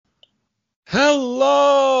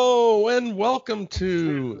Hello and welcome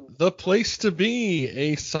to The Place to Be,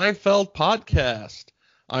 a Seinfeld podcast.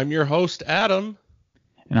 I'm your host, Adam.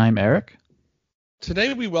 And I'm Eric.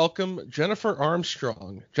 Today we welcome Jennifer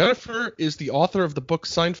Armstrong. Jennifer is the author of the book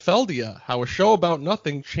Seinfeldia, How a Show About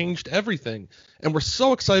Nothing Changed Everything. And we're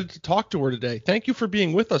so excited to talk to her today. Thank you for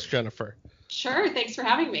being with us, Jennifer. Sure, thanks for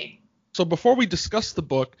having me. So before we discuss the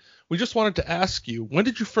book, we just wanted to ask you, when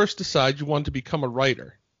did you first decide you wanted to become a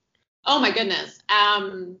writer? Oh my goodness.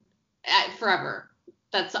 Forever.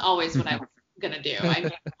 That's always what I was gonna do.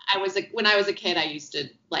 When I was a kid, I used to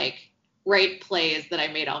write plays that I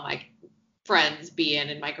made all my friends be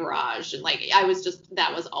in my garage, and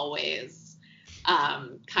that was always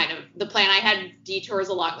kind of the plan. I had detours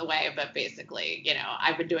along the way, but basically,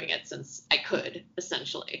 I've been doing it since I could,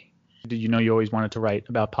 essentially. Did you know you always wanted to write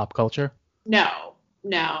about pop culture? No,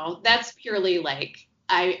 that's purely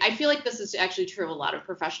I feel like this is actually true of a lot of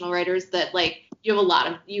professional writers, that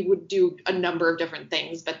you would do a number of different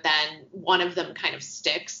things, but then one of them kind of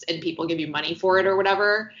sticks and people give you money for it or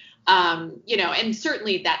whatever. And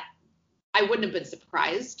certainly that I wouldn't have been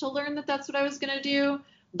surprised to learn that that's what I was going to do.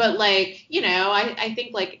 But I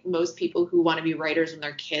think like most people who want to be writers when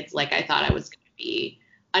they're kids, I thought I was going to be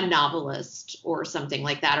a novelist or something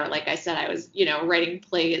like that. Or like I said, I was, writing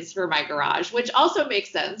plays for my garage, which also makes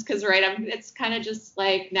sense because, it's kind of just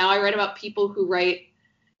now I write about people who write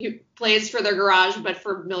plays for their garage, but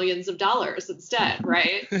for millions of dollars instead,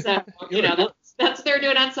 right? So, that's what they're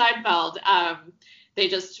doing on Seinfeld. They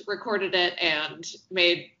just recorded it and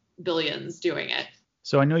made billions doing it.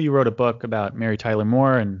 So I know you wrote a book about Mary Tyler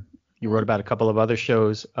Moore, and you wrote about a couple of other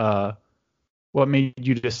shows. What made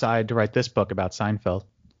you decide to write this book about Seinfeld?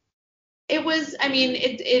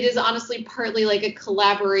 It is honestly partly like a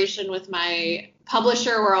collaboration with my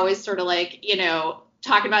publisher. We're always sort of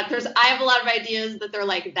talking about, I have a lot of ideas that they're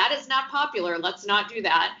like, that is not popular. Let's not do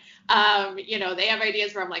that. They have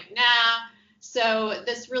ideas where I'm like, nah. So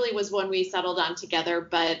this really was one we settled on together.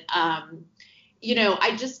 But,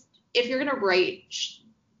 if you're going to write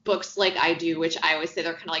books like I do, which I always say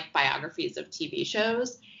they're kind of like biographies of TV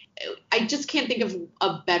shows, I just can't think of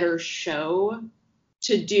a better show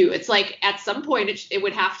to do. It's like at some point it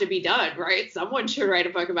would have to be done, right? Someone should write a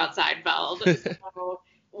book about Seinfeld. So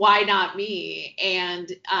why not me?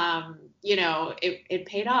 And, it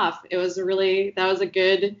paid off. That was a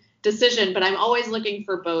good decision, but I'm always looking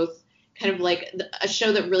for both kind of like a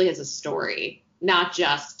show that really has a story, not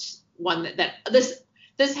just one that this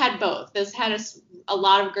had both. This had a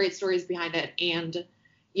lot of great stories behind it and,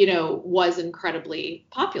 was incredibly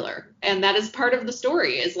popular. And that is part of the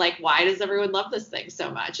story is why does everyone love this thing so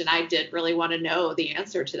much? And I did really want to know the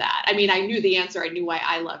answer to that. I mean, I knew the answer. I knew why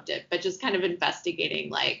I loved it, but just kind of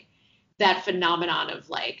investigating that phenomenon of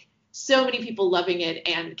so many people loving it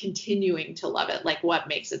and continuing to love it. What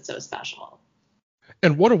makes it so special?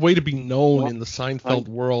 And what a way to be known in the Seinfeld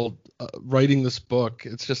world, writing this book.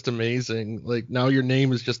 It's just amazing. Now your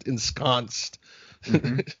name is just ensconced.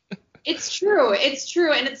 Mm-hmm. It's true.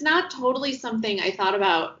 And it's not totally something I thought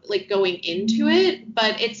about going into it,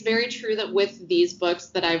 but it's very true that with these books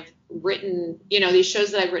that I've written, these shows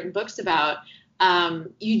that I've written books about,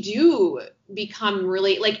 you do become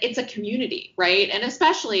really it's a community, right? And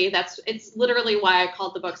especially it's literally why I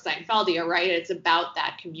called the book Seinfeldia, right? It's about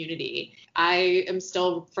that community. I am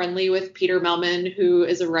still friendly with Peter Melman, who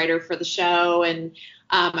is a writer for the show, and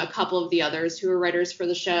a couple of the others who are writers for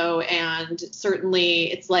the show. And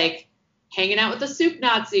certainly it's hanging out with the soup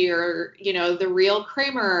Nazi or, the real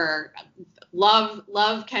Kramer.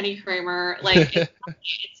 Love Kenny Kramer. It's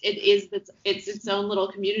its own little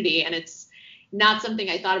community, and it's not something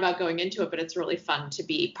I thought about going into it, but it's really fun to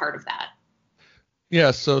be part of that.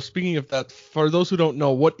 Yeah. So speaking of that, for those who don't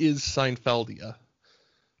know, what is Seinfeldia?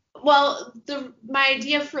 Well, my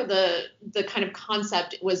idea for the kind of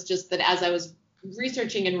concept was just that as I was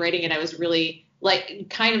researching and writing it, I was really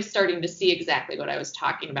kind of starting to see exactly what I was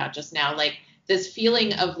talking about just now. This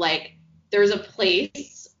feeling of there's a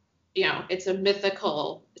place, it's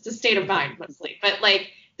a state of mind mostly, but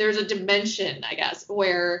there's a dimension, I guess,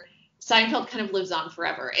 where Seinfeld kind of lives on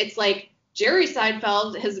forever. It's Jerry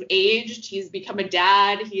Seinfeld has aged, he's become a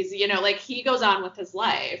dad, he's, he goes on with his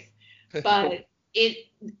life, but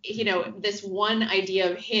this one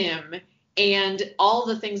idea of him and all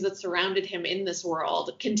the things that surrounded him in this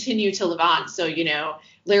world continue to live on. So,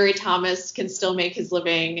 Larry Thomas can still make his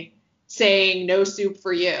living saying no soup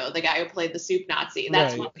for you, the guy who played the soup Nazi.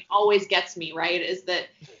 That's right. What always gets me, right, is that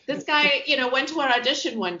this guy, went to an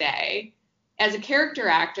audition one day as a character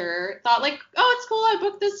actor, thought like, oh, it's cool, I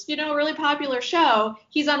booked this, really popular show.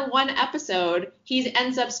 He's on one episode. He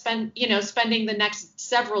ends up spending the next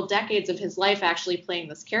several decades of his life actually playing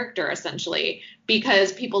this character, essentially,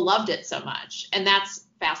 because people loved it so much. And that's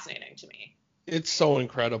fascinating to me. It's so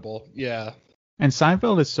incredible. Yeah. And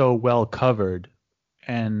Seinfeld is so well covered,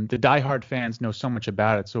 and the diehard fans know so much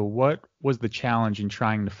about it. So what was the challenge in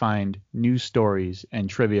trying to find news stories and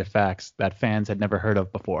trivia facts that fans had never heard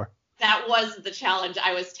of before? That was the challenge.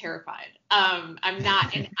 I was terrified. I'm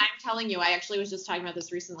not, and I'm telling you, I actually was just talking about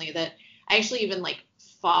this recently, that I actually even like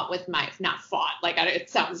fought with it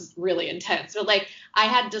sounds really intense, but like I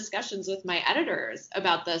had discussions with my editors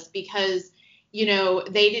about this because,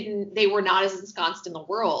 they were not as ensconced in the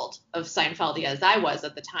world of Seinfeldia as I was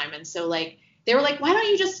at the time. And so like, they were like, why don't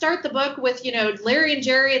you just start the book with, Larry and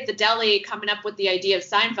Jerry at the deli coming up with the idea of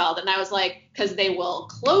Seinfeld? And I was like, because they will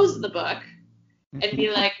close the book and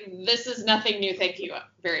be like, this is nothing new, thank you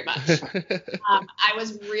very much. It's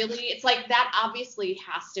like that obviously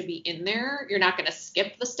has to be in there. You're not going to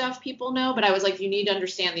skip the stuff people know, but I was like, you need to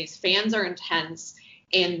understand these fans are intense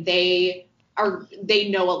and they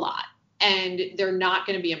know a lot, and they're not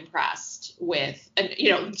going to be impressed with, and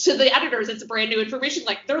to the editors, it's brand new information.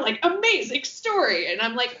 Like, they're like, amazing story. And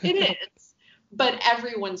I'm like, it is. But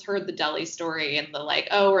everyone's heard the deli story and the like,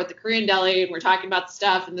 oh, we're at the Korean deli and we're talking about the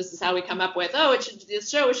stuff and this is how we come up with, this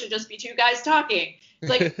show should just be two guys talking. It's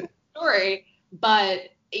like a story, but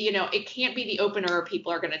it can't be the opener.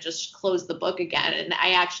 People are going to just close the book again. And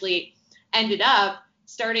I actually ended up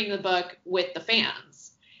starting the book with the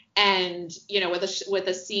fans, and with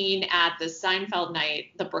a scene at the Seinfeld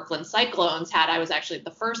night the Brooklyn Cyclones had. I was actually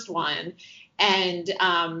the first one, and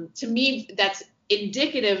to me that's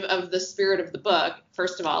indicative of the spirit of the book.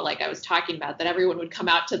 First of all, like I was talking about, that everyone would come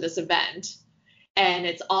out to this event and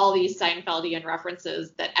it's all these Seinfeldian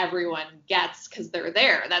references that everyone gets because they're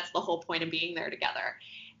there. That's the whole point of being there together.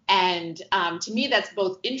 And to me, that's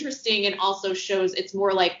both interesting and also shows it's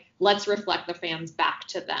more like, let's reflect the fans back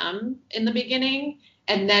to them in the beginning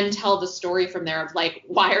and then tell the story from there of like,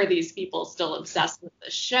 why are these people still obsessed with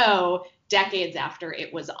the show decades after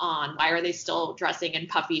it was on? Why are they still dressing in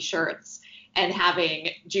puffy shirts and having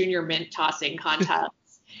junior mint tossing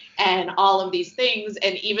contests and all of these things?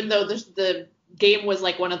 And even though the game was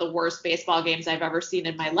like one of the worst baseball games I've ever seen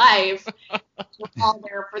in my life, we're all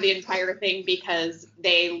there for the entire thing because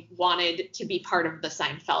they wanted to be part of the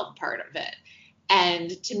Seinfeld part of it. And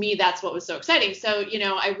to me, that's what was so exciting. So,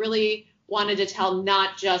 I really wanted to tell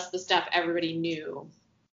not just the stuff everybody knew,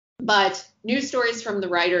 but news stories from the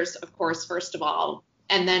writers, of course, first of all,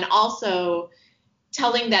 and then also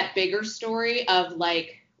telling that bigger story of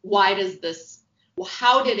like,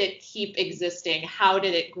 how did it keep existing? How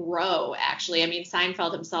did it grow, actually? I mean,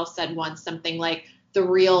 Seinfeld himself said once something like, the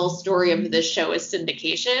real story of this show is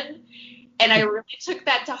syndication. And I really took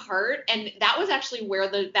that to heart. And that was actually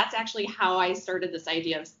that's actually how I started this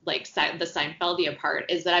idea of like the Seinfeldia part,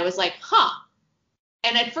 is that I was like,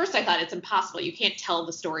 And at first I thought it's impossible. You can't tell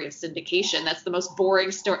the story of syndication. That's the most boring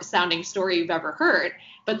sounding story you've ever heard.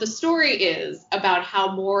 But the story is about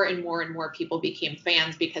how more and more and more people became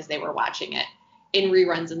fans because they were watching it in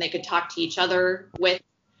reruns and they could talk to each other with,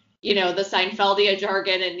 the Seinfeldia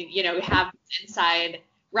jargon and, have inside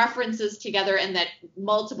references together, and that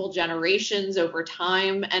multiple generations over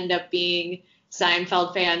time end up being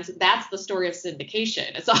Seinfeld fans. That's the story of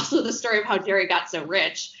syndication. It's also the story of how Jerry got so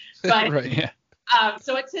rich. But right, yeah.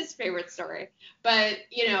 So it's his favorite story. But,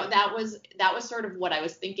 that was sort of what I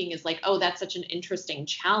was thinking, is like, oh, that's such an interesting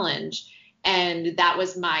challenge. And that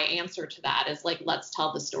was my answer to that, is like, let's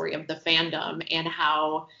tell the story of the fandom and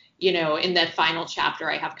how, in that final chapter,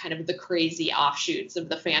 I have kind of the crazy offshoots of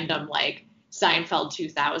the fandom, like Seinfeld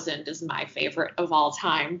 2000 is my favorite of all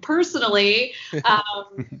time, personally.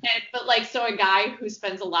 But like, so a guy who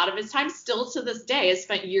spends a lot of his time still to this day has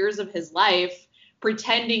spent years of his life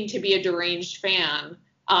pretending to be a deranged fan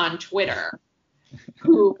on Twitter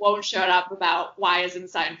who won't shut up about why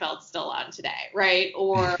isn't Seinfeld still on today, right?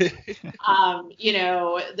 Or,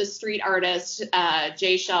 the street artist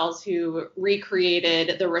Jay Shells, who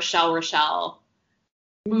recreated the Rochelle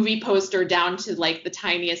movie poster down to like the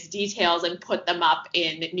tiniest details and put them up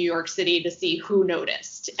in New York City to see who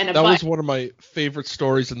noticed. And that was one of my favorite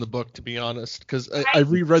stories in the book, to be honest, because I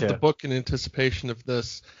reread the book in anticipation of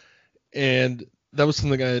this, and that was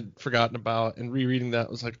something I had forgotten about, and rereading that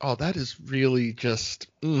was like, oh, that is really just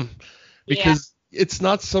because it's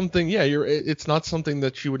not something, it's not something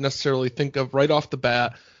that you would necessarily think of right off the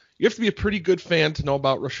bat. You have to be a pretty good fan to know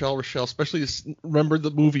about Rochelle, especially to remember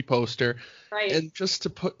the movie poster, right? And just to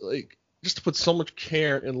put so much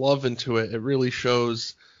care and love into it, it really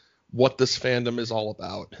shows what this fandom is all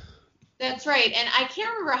about. That's right. And I can't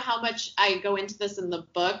remember how much I go into this in the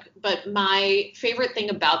book, but my favorite thing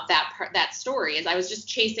about that story is I was just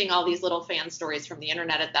chasing all these little fan stories from the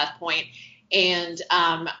internet at that point. And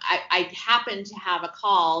I happened to have a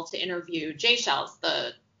call to interview Jay Shells,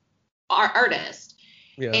 the artist.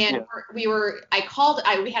 Yeah. And we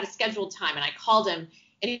had a scheduled time, and I called him,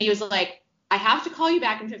 and he was like, I have to call you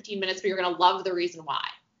back in 15 minutes, but you're going to love the reason why.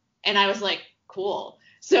 And I was like, cool.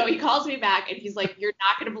 So he calls me back, and he's like, you're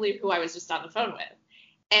not going to believe who I was just on the phone with.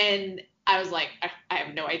 And I was like, I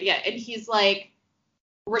have no idea. And he's like,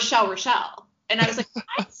 Rochelle. And I was like,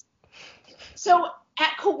 what? So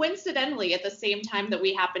coincidentally, at the same time that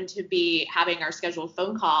we happened to be having our scheduled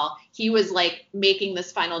phone call, he was like making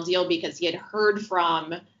this final deal because he had heard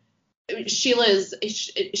from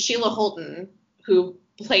Sheila Holton, who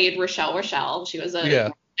played Rochelle. She was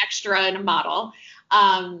an extra and a model.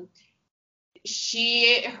 Her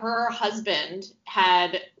husband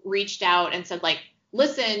had reached out and said, like,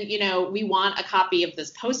 listen, we want a copy of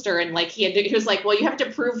this poster. And like, he was like, well, you have to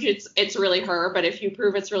prove it's really her. But if you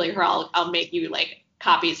prove it's really her, I'll make you like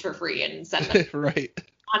copies for free and send them right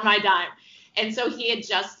on my dime. And so he had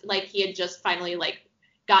just finally like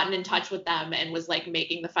gotten in touch with them and was like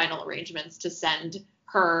making the final arrangements to send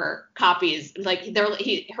her copies. Like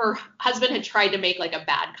her husband had tried to make like a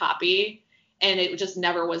bad copy, and it just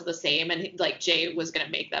never was the same. And like Jay was going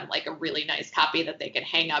to make them like a really nice copy that they could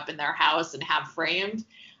hang up in their house and have framed.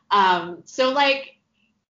 So like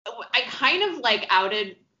I kind of like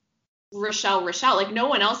outed Rochelle. Like no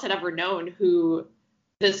one else had ever known who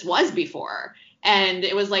this was before. And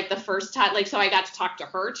it was like the first time, like, so I got to talk to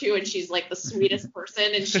her too. And she's like the sweetest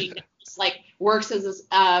person. And she just like works as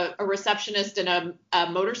a receptionist in a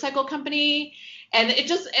motorcycle company. And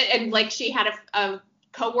and like she had a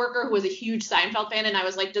coworker who was a huge Seinfeld fan, and I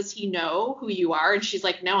was like, does he know who you are? And she's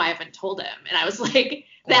like, no, I haven't told him. And I was like,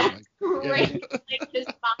 that's great. Like his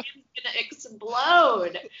mind's gonna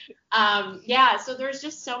explode. So there's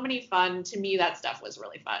just so many fun. To me, that stuff was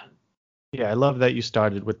really fun. Yeah, I love that you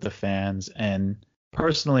started with the fans. And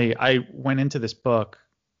personally, I went into this book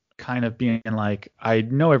kind of being like, I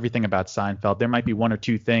know everything about Seinfeld. There might be one or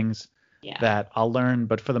two things that I'll learn,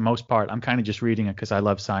 but for the most part, I'm kind of just reading it because I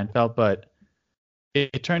love Seinfeld. But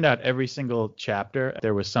it turned out every single chapter,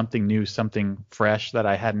 there was something new, something fresh that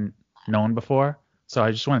I hadn't known before. So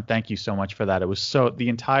I just want to thank you so much for that. The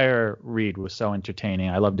entire read was so entertaining.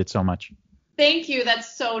 I loved it so much. Thank you.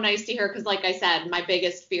 That's so nice to hear. Because like I said, my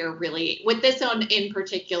biggest fear really with this one in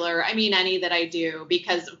particular, I mean, any that I do,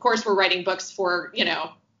 because of course we're writing books for,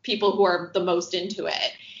 people who are the most into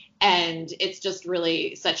it. And it's just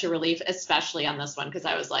really such a relief, especially on this one, because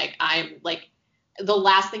I was like, I'm like, the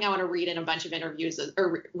last thing I want to read in a bunch of interviews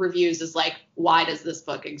or reviews is like, why does this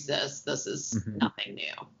book exist? This is nothing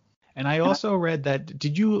new. And I also read that,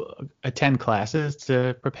 did you attend classes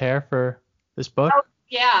to prepare for this book? Oh,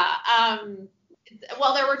 yeah.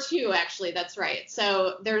 Well, there were two, actually. That's right.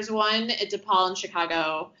 So there's one at DePaul in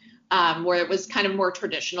Chicago where it was kind of more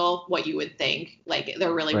traditional, what you would think. Like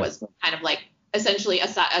there really was kind of like essentially a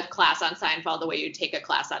class on Seinfeld the way you take a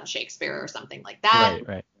class on Shakespeare or something like that.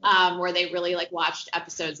 Right. Where they really like watched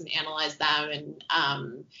episodes and analyzed them.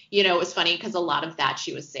 And, it was funny because a lot of that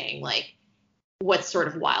she was saying, like, what's sort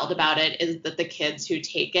of wild about it is that the kids who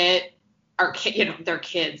take it are, they're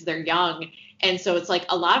kids, they're young. And so it's like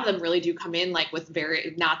a lot of them really do come in like with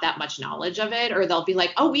not that much knowledge of it, or they'll be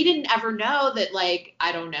like, oh, we didn't ever know that, like,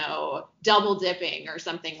 I don't know, double dipping or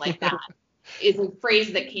something like that is a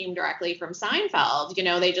phrase that came directly from Seinfeld.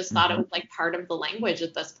 They just thought it was like part of the language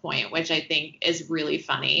at this point, which I think is really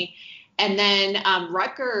funny. And then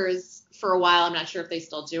Rutgers, for a while, I'm not sure if they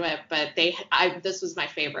still do it, but this was my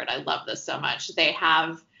favorite. I love this so much. They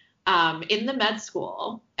have in the med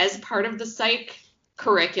school, as part of the psych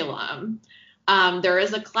curriculum, there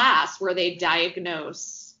is a class where they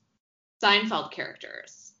diagnose Seinfeld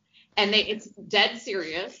characters, and it's dead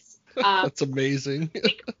serious. That's amazing. They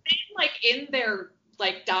come in like in their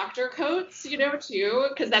like doctor coats, too,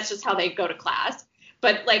 because that's just how they go to class.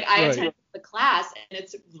 But like I attended the class, and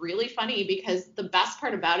it's really funny because the best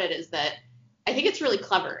part about it is that I think it's really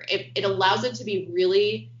clever. It allows it to be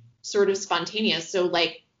really sort of spontaneous. So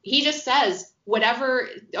like he just says, whatever,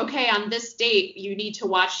 okay, on this date, you need to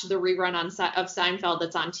watch the rerun of Seinfeld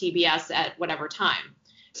that's on TBS at whatever time.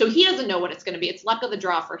 So he doesn't know what it's going to be. It's luck of the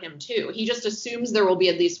draw for him, too. He just assumes there will be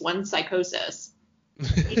at least one psychosis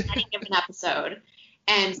in any given episode.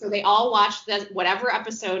 And so they all watch whatever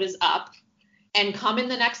episode is up and come in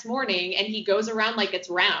the next morning, and he goes around like it's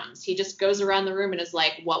rounds. He just goes around the room and is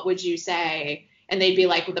like, what would you say? And they'd be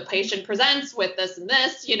like, well, the patient presents with this and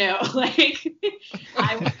this, like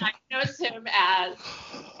I would knows him as,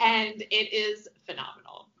 and it is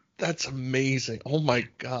phenomenal. That's amazing. Oh my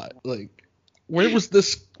God. Like, where was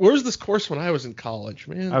this course when I was in college,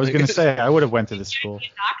 man? I was Like, going to say, I would have went to this school. Be a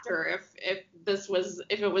doctor if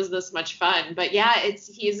it was this much fun. But yeah,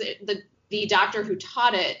 he's the doctor who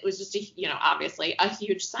taught it was just obviously a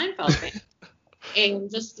huge Seinfeld fan. And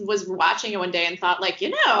just was watching it one day and thought, like,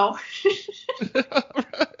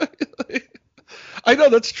 I know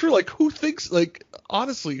that's true. Like,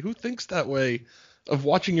 honestly, who thinks that way of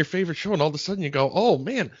watching your favorite show and all of a sudden you go, oh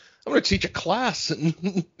man, I'm going to teach a class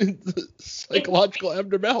in psychological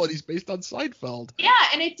abnormalities based on Seinfeld. Yeah,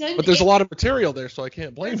 and it did. But there's a lot of material there, so I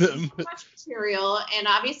can't blame him. So much material, and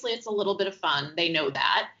obviously it's a little bit of fun. They know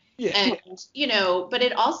that. Yeah. And, but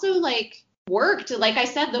it also, like, worked. Like I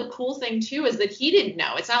said, the cool thing too is that he didn't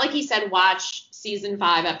know. It's not like he said watch season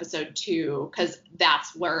 5 episode 2 because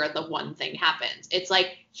that's where the one thing happens. It's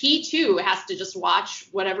like he too has to just watch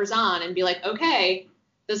whatever's on and be like, okay,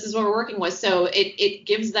 this is what we're working with. So it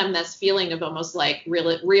gives them this feeling of almost like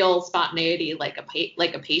real spontaneity, like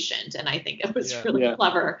a patient. And I think it was really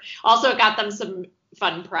clever. Also, it got them some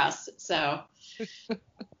fun press. So.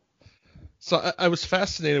 So I was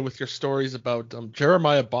fascinated with your stories about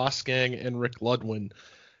Jeremiah Bosgang and Rick Ludwin.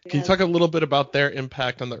 Can you talk a little bit about their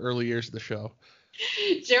impact on the early years of the show?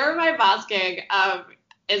 Jeremiah Bosgang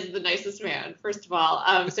is the nicest man, first of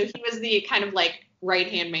all. So he was the kind of like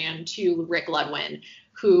right-hand man to Rick Ludwin,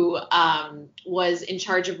 who was in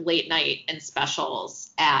charge of late night and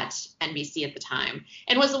specials at NBC at the time,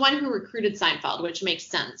 and was the one who recruited Seinfeld, which makes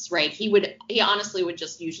sense, right? He honestly would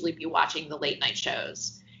just usually be watching the late night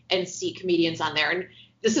shows and see comedians on there. And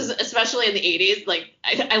this is especially in the 80s. Like,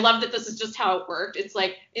 I love that this is just how it worked. It's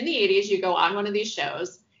like in the 80s, you go on one of these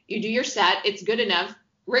shows, you do your set, it's good enough.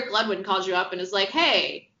 Rick Ludwin calls you up and is like,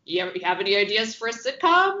 hey, you have any ideas for a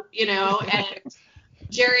sitcom? And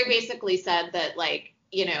Jerry basically said that, like,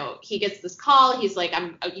 he gets this call. He's like,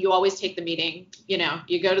 you always take the meeting,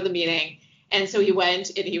 you go to the meeting. And so he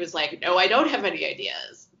went and he was like, no, I don't have any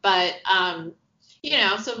ideas. But,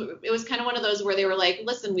 so it was kind of one of those where they were like,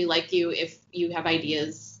 listen, we like you. If you have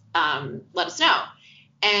ideas, let us know.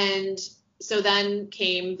 And so then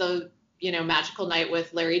came the, magical night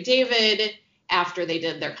with Larry David after they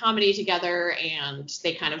did their comedy together. And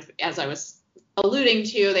they kind of, as I was alluding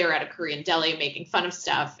to, they were at a Korean deli making fun of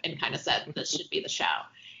stuff and kind of said, this should be the show.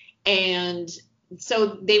 And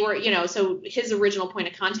so they were, so his original point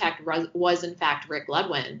of contact was in fact Rick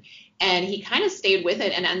Ludwin. And he kind of stayed with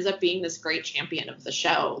it and ends up being this great champion of the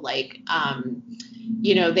show. Like,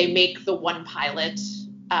 they make the one pilot,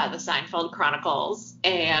 the Seinfeld Chronicles,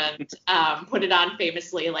 and put it on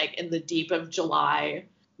famously, like, in the deep of July,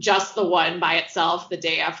 just the one by itself, the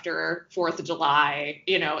day after 4th of July.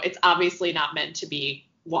 It's obviously not meant to be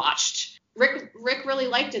watched. Rick really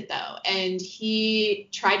liked it, though, and he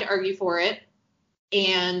tried to argue for it.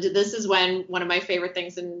 And this is when one of my favorite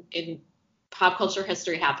things in pop culture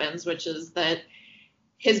history happens, which is that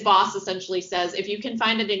his boss essentially says, if you can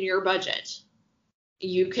find it in your budget,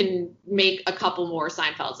 you can make a couple more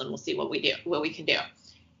Seinfelds and we'll see what we can do.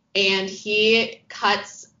 And he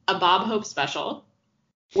cuts a Bob Hope special,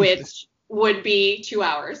 which would be 2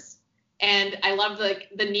 hours. And I love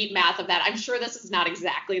the neat math of that. I'm sure this is not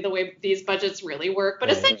exactly the way these budgets really work,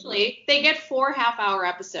 but essentially they get 4 half-hour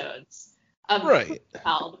episodes of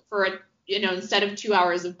Seinfeld for instead of 2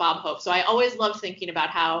 hours of Bob Hope. So I always love thinking about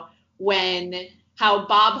how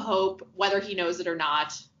Bob Hope, whether he knows it or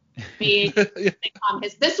not, made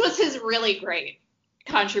this was his really great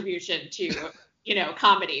contribution to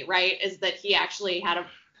comedy, right? Is that he actually had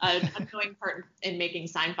an annoying part in making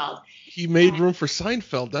Seinfeld. He made room for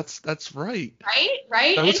Seinfeld. That's right.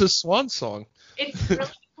 Right. That was his swan song. It's really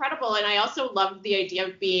incredible. And I also loved the idea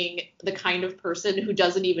of being the kind of person who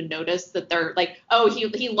doesn't even notice that they're like, oh,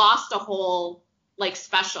 he lost a whole like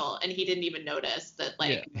special and he didn't even notice that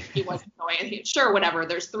he wasn't going. Sure, whatever.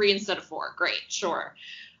 There's 3 instead of 4. Great, sure.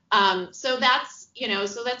 So that's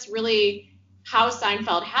really how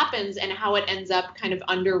Seinfeld happens and how it ends up kind of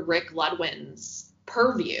under Rick Ludwin's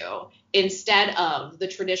purview instead of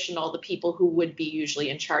the people who would be usually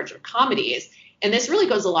in charge of comedies. And this really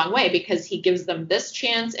goes a long way because he gives them this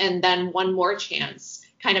chance and then one more chance,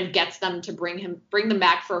 kind of gets them to bring them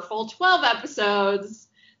back for a full 12 episodes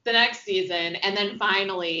the next season. And then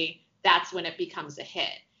finally, that's when it becomes a hit.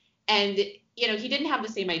 And, he didn't have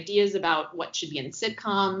the same ideas about what should be in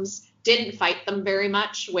sitcoms, didn't fight them very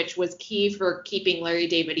much, which was key for keeping Larry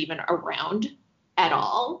David even around at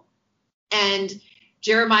all. And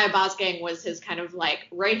Jeremiah Bosgang was his kind of like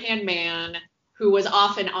right-hand man who was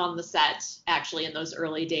often on the set actually in those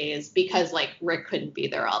early days because like Rick couldn't be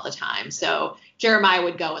there all the time. So Jeremiah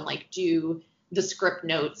would go and like do the script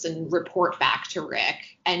notes and report back to Rick.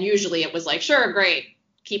 And usually it was like, sure, great,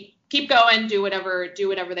 keep going, do whatever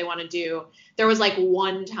they want to do. There was like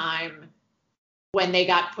one time when they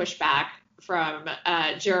got pushed back from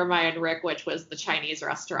Jeremiah and Rick, which was the Chinese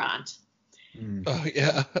restaurant. Oh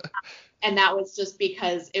yeah. And that was just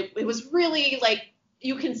because it was really like,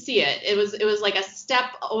 you can see it. It was like a step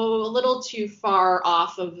a little too far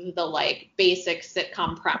off of the like basic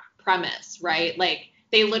sitcom premise, right? Like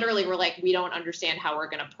they literally were like, we don't understand how we're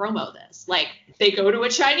going to promo this. Like they go to a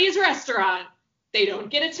Chinese restaurant, they don't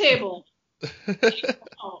get a table, they go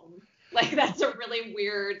home. Like that's a really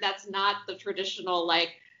weird, that's not the traditional like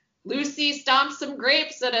Lucy stomps some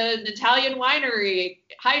grapes at an Italian winery,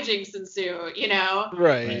 hijinks ensue, you know?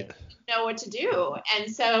 Right. Know what to do.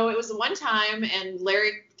 And so it was one time and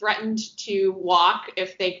Larry threatened to walk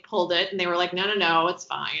if they pulled it and they were like, no, it's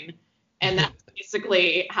fine. And that's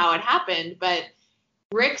basically how it happened. But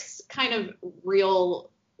Rick's kind of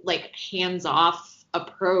real like hands-off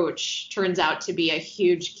approach turns out to be a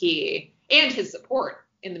huge key, and his support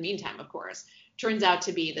in the meantime, of course, turns out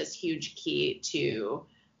to be this huge key to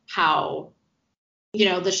how, you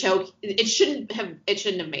know, the show, it shouldn't have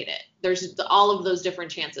made it. There's all of those different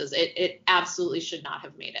chances. It absolutely should not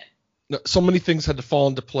have made it. No, so many things had to fall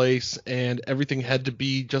into place and everything had to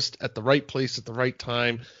be just at the right place at the right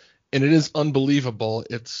time. And it is unbelievable.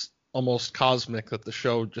 It's almost cosmic that the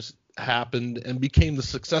show just happened and became the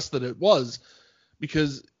success that it was,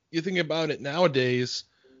 because you think about it nowadays,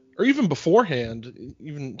 or even beforehand,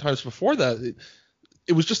 even times before that,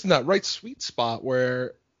 it was just in that right sweet spot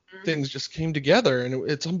where things just came together, and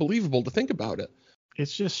it's unbelievable to think about it.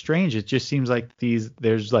 It's just strange. It just seems like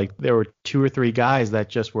there were 2 or 3 guys that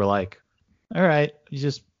just were like, all right,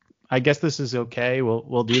 I guess this is okay.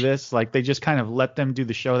 We'll do this. Like they just kind of let them do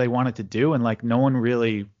the show they wanted to do, and like no one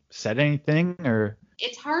really said anything. Or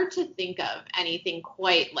it's hard to think of anything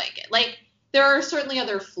quite like it. Like there are certainly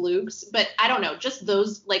other flukes, but I don't know, just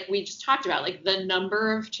those like we just talked about, like the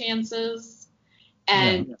number of chances,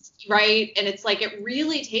 and right, and it's like it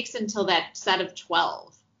really takes until that set of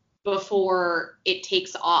 12 before it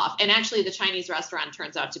takes off. And actually the Chinese restaurant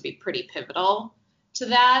turns out to be pretty pivotal to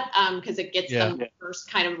that, because it gets them the first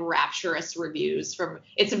kind of rapturous reviews from,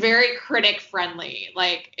 it's very critic friendly.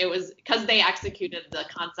 Like it was because they executed the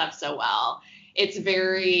concept so well. It's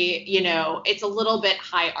very, you know, it's a little bit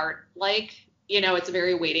high art like, you know, it's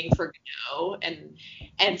very Waiting for Godot,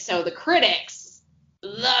 and so the critics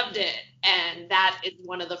loved it, and that is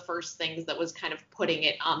one of the first things that was kind of putting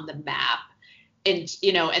it on the map. And,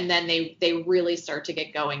 you know, and then they really start to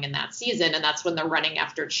get going in that season. And that's when they're running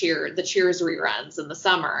after the Cheers reruns in the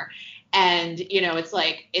summer. And, you know, it's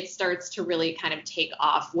like it starts to really kind of take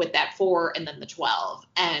off with that 4 and then the 12.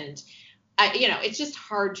 And, you know, it's just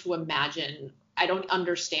hard to imagine. I don't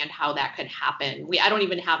understand how that could happen. I don't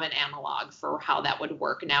even have an analog for how that would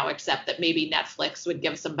work now, except that maybe Netflix would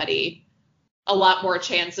give somebody a lot more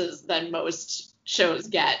chances than most shows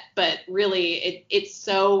get. But really it's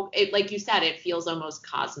so like you said, it feels almost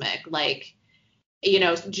cosmic. Like, you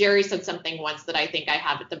know, Jerry said something once that I think I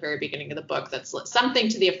have at the very beginning of the book that's something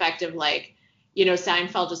to the effect of like, you know,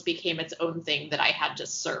 Seinfeld just became its own thing that I had to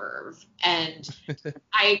serve. And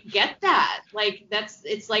I get that. Like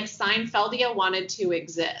it's like Seinfeldia wanted to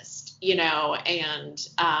exist, you know, and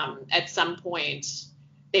at some point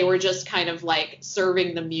they were just kind of like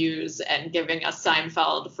serving the muse and giving us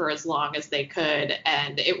Seinfeld for as long as they could.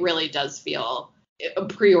 And it really does feel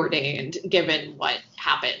preordained given what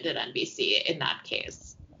happened at NBC in that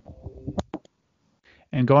case.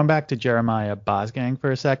 And going back to Jeremiah Bosgang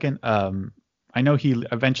for a second, I know he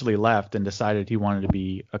eventually left and decided he wanted to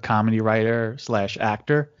be a comedy writer /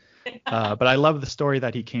 actor. But I love the story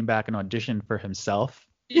that he came back and auditioned for himself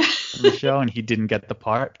in the show and he didn't get the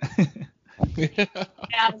part.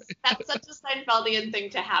 Yes, that's such a Seinfeldian thing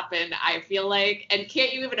to happen, I feel like. And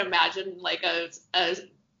can't you even imagine like a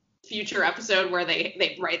future episode where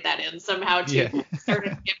they write that in somehow to start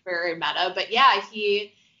to get very meta? But yeah,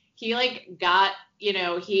 he like got, you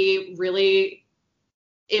know, he really,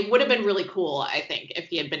 it would have been really cool, I think, if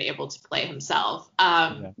he had been able to play himself.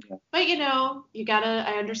 But you know,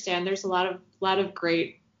 I understand there's a lot of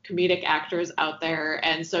great comedic actors out there.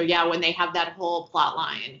 And so yeah, when they have that whole plot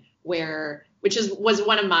line was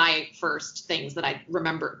one of my first things that I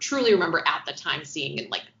truly remember at the time seeing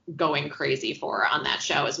and like going crazy for on that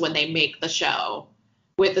show, is when they make the show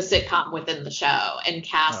with the sitcom within the show and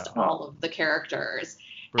cast all of the characters.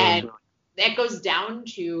 Brilliant. And that goes down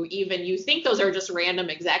to, even you think those are just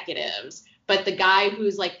random executives, but the guy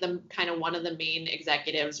who's like the kind of one of the main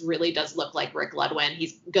executives really does look like Rick Ludwin.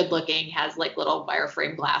 He's good looking, has like little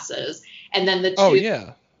wireframe glasses, and then the two. Oh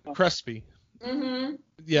yeah, Crespi. Mm-hmm.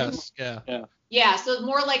 Yes, yeah. Yeah, so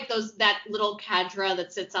more like that little cadre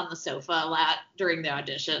that sits on the sofa a lot during the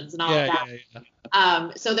auditions and all of that.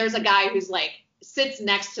 Yeah. So there's a guy who's like sits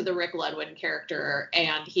next to the Rick Ludwin character,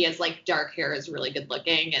 and he has like dark hair, is really good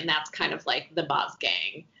looking, and that's kind of like the Boz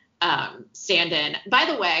Gang stand-in. By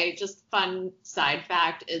the way, just fun side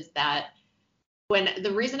fact is that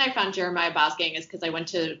the reason I found Jeremiah Boz Gang is because I went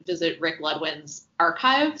to visit Rick Ludwin's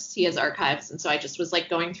archives. He has archives, and so I just was like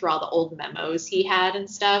going through all the old memos he had and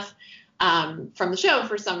stuff from the show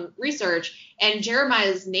for some research. And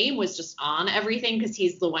Jeremiah's name was just on everything because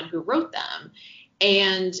he's the one who wrote them.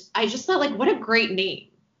 And I just thought, like, what a great name.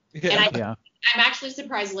 Yeah. And I'm actually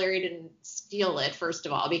surprised Larry didn't steal it, first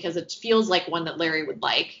of all, because it feels like one that Larry would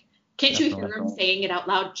like. Can't you hear him saying it out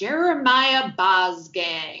loud? Jeremiah Boz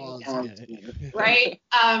Gang. Right?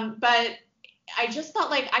 But I just thought,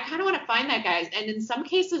 like, I kind of want to find that guy. And in some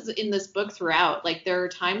cases in this book throughout, like, there are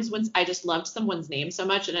times when I just loved someone's name so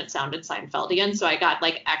much and it sounded Seinfeldian. So I got,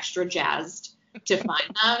 like, extra jazzed to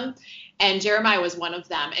find them. And Jeremiah was one of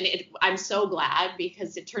them. And I'm so glad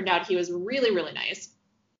because it turned out he was really, really nice.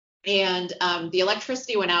 And the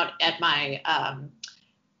electricity went out at my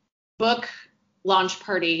book launch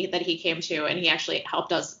party that he came to, and he actually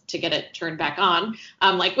helped us to get it turned back on.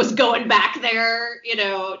 Like was going back there, you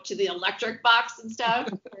know, to the electric box and stuff,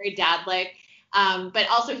 very dad-like. But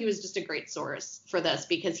also he was just a great source for this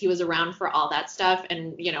because he was around for all that stuff.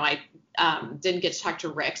 And, you know, I didn't get to talk to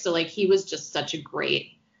Rick. So like he was just such a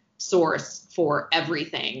great source for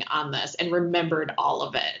everything on this and remembered all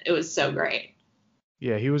of it. It was so great.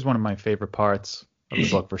 Yeah, he was one of my favorite parts of the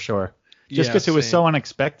book for sure. Just because it was so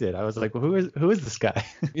unexpected. I was like, well, who is this guy?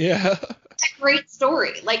 Yeah. It's a great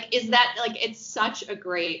story. Like, it's such a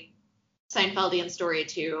great Seinfeldian story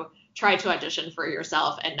to try to audition for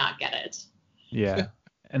yourself and not get it. Yeah.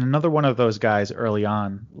 And another one of those guys early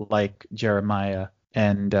on, like Jeremiah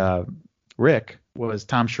and Rick, was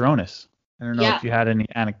Tom Sharonis. I don't know if you had any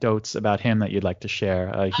anecdotes about him that you'd like to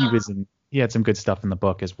share. He had some good stuff in the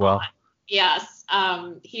book as well. Yes.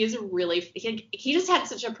 He's he just had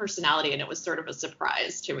such a personality, and it was sort of a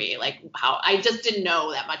surprise to me, like how I just didn't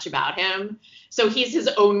know that much about him. So he's his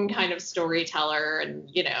own kind of storyteller, and,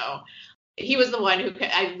 you know, he was the one who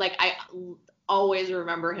I always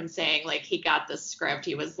remember him saying, like, he got this script.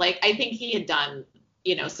 He was like, I think he had done,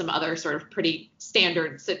 you know, some other sort of pretty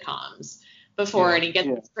standard sitcoms before, and he gets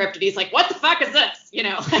the script and he's like, what the fuck is this? You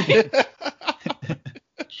know,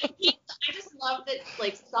 I just love that,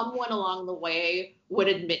 like, someone along the way would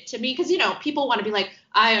admit to me, because, you know, people want to be like,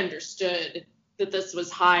 I understood that this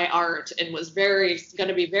was high art and was going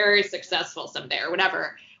to be very successful someday or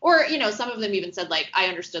whatever. Or, you know, some of them even said, like, I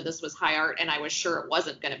understood this was high art and I was sure it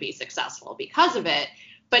wasn't going to be successful because of it.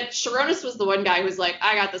 But Sharonis was the one guy who was like,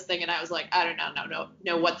 I got this thing, and I was like, I don't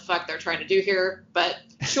know what the fuck they're trying to do here, but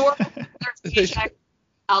sure, there's a check,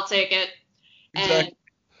 I'll take it. Exactly. And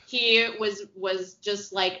he was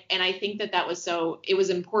just like, and I think that was it was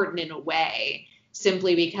important in a way,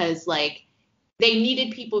 simply because, like, they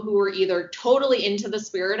needed people who were either totally into the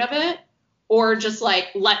spirit of it or just like,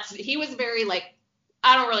 he was very like,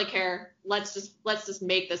 I don't really care. Let's just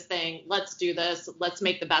make this thing. Let's do this. Let's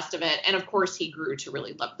make the best of it. And of course he grew to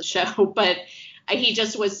really love the show, but he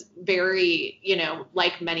just was very, you know,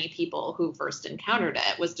 like many people who first encountered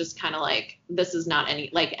it, was just kind of like, this is not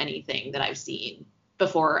anything that I've seen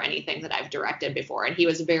before or anything that I've directed before. And he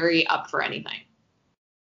was very up for anything.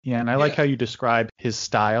 Yeah, and I like how you describe his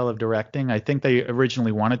style of directing. I think they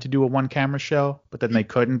originally wanted to do a one-camera show, but then they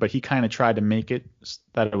couldn't. But he kind of tried to make it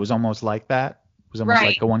that it was almost like that. It was almost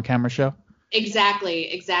like a one-camera show. Exactly.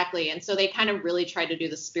 And so they kind of really tried to do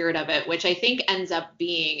the spirit of it, which I think ends up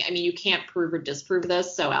being, I mean, you can't prove or disprove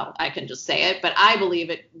this, so I can just say it, but I believe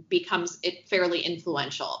it becomes fairly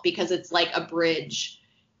influential because it's like a bridge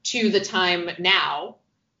to the time now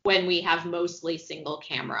when we have mostly single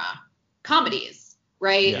camera comedies,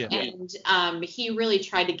 right? Yeah. And he really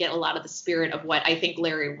tried to get a lot of the spirit of what I think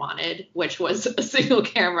Larry wanted, which was a single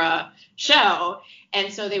camera show.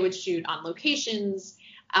 And so they would shoot on locations.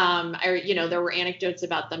 There were anecdotes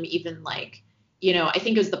about them even, like, you know, I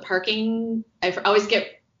think it was the parking. I always get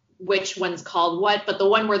which one's called what, but the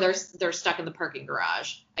one where they're stuck in the parking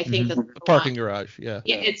garage. I think that's the parking garage. Yeah.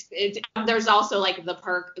 It's there's also like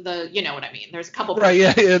you know what I mean. There's a couple. Right.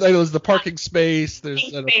 Yeah. There's the parking space.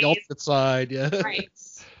 There's the opposite side. Yeah. Right.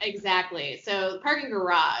 Exactly. So the parking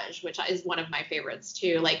garage, which is one of my favorites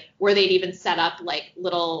too, like where they'd even set up like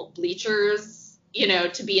little bleachers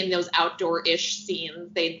to be in those outdoor-ish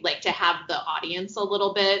scenes, they'd like to have the audience a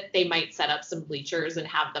little bit. They might set up some bleachers and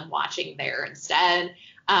have them watching there instead.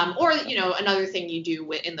 Or another thing you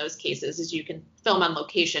do in those cases is you can film on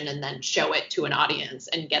location and then show it to an audience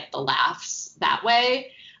and get the laughs that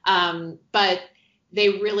way. But they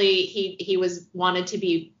really, he was wanted to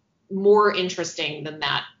be more interesting than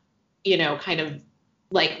that, kind of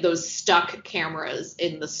like those stuck cameras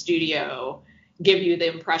in the studio give you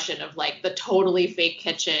the impression of like the totally fake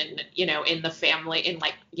kitchen, in the family, in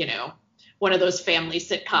like, one of those family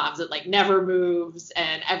sitcoms that like never moves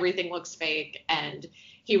and everything looks fake. And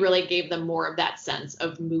he really gave them more of that sense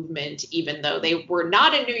of movement, even though they were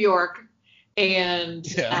not in New York. And,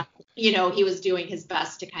 he was doing his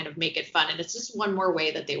best to kind of make it fun. And it's just one more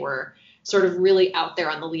way that they were sort of really out there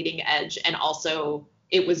on the leading edge. And also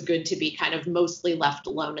it was good to be kind of mostly left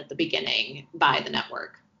alone at the beginning by the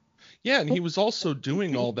network. Yeah, and he was also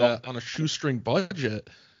doing all that on a shoestring budget.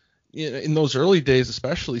 In those early days,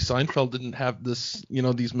 especially, Seinfeld didn't have this,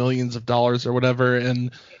 these millions of dollars or whatever.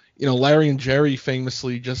 And, Larry and Jerry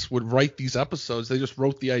famously just would write these episodes. They just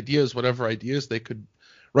wrote the ideas, whatever ideas they could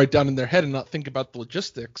write down in their head and not think about the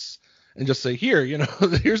logistics and just say, here,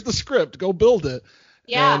 here's the script, go build it.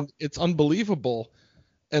 Yeah. And it's unbelievable.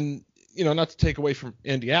 And, not to take away from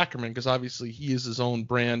Andy Ackerman, because obviously he is his own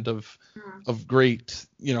brand of great,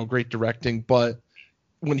 great directing. But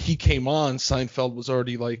when he came on, Seinfeld was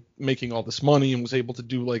already like making all this money and was able to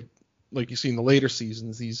do like you see in the later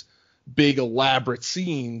seasons, these big elaborate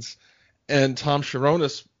scenes. And Tom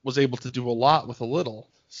Sharonis was able to do a lot with a little.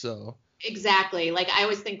 So exactly. Like I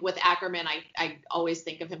always think with Ackerman, I always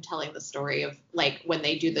think of him telling the story of like when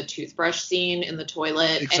they do the toothbrush scene in the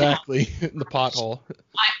toilet. Exactly. In the pothole.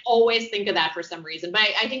 I always think of that for some reason, but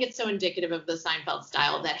I think it's so indicative of the Seinfeld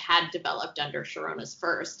style that had developed under Sharonis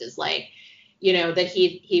first, is like, that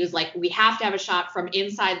he was like, we have to have a shot from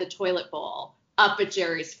inside the toilet bowl up at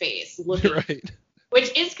Jerry's face, looking, right.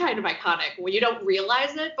 Which is kind of iconic when you don't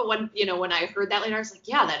realize it. But when I heard that later, I was like,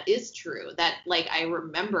 yeah, that is true. That like, I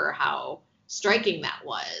remember how striking that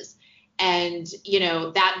was. And,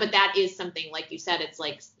 but that is something, like you said, it's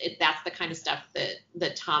like, that's the kind of stuff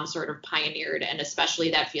that Tom sort of pioneered. And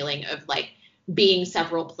especially that feeling of like being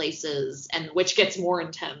several places, and which gets more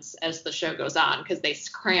intense as the show goes on, because they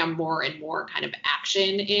cram more and more kind of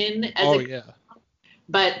action in.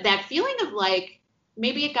 But that feeling of like,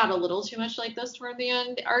 maybe it got a little too much like this toward the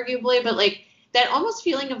end, arguably, but like that almost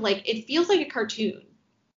feeling of like, it feels like a cartoon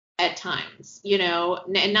at times,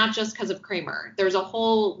 and not just because of Kramer. There's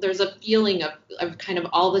a feeling of kind of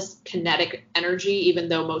all this kinetic energy, even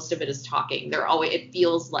though most of it is talking. It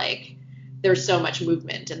feels like there's so much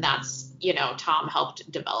movement, and that's, Tom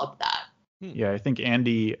helped develop that. Yeah, I think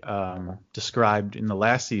Andy described in the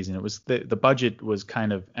last season, it was the budget was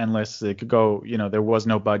kind of endless. It could go, there was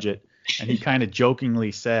no budget. And he kind of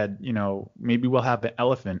jokingly said, maybe we'll have the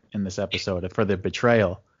elephant in this episode for the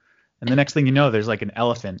betrayal. And the next thing you know, there's like an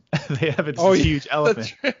elephant. They have this huge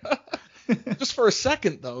elephant. Just for a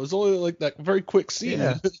second, though. It was only like that very quick scene.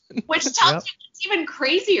 Yeah. Which tells you it's even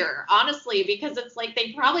crazier, honestly, because it's like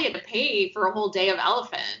they probably had to pay for a whole day of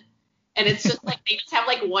elephant. And it's just like they just have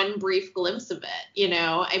like one brief glimpse of it,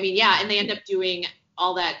 I mean, yeah, and they end up doing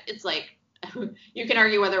all that. It's like, you can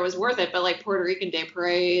argue whether it was worth it, but like Puerto Rican Day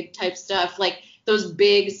Parade type stuff, like those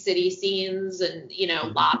big city scenes and,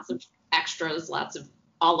 lots of extras, lots of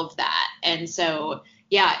all of that. And so,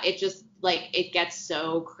 yeah, it just like, it gets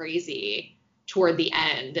so crazy toward the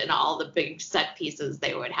end and all the big set pieces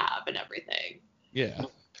they would have and everything. Yeah.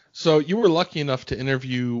 So you were lucky enough to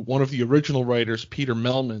interview one of the original writers, Peter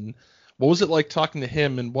Melman. What was it like talking to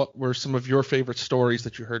him, and what were some of your favorite stories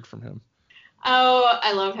that you heard from him? Oh,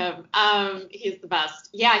 I love him. He's the best.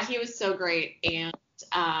 Yeah, he was so great. And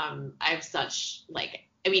I have such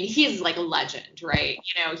he's like a legend, right?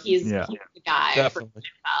 He's the guy. Definitely.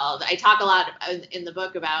 I talk a lot in the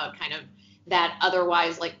book about kind of that.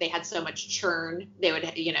 Otherwise, like they had so much churn, they would,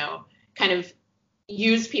 kind of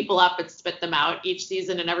use people up and spit them out each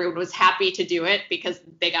season, and everyone was happy to do it because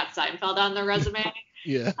they got Seinfeld on their resume.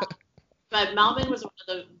 Yeah. But Melvin was one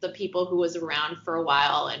of the people who was around for a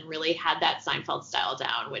while and really had that Seinfeld style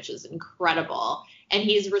down, which is incredible. And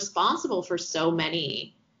he's responsible for so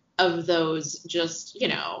many of those just,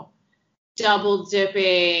 double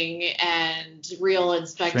dipping and real and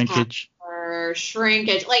spectacular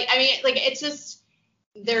shrinkage. Like, I mean, like, it's just,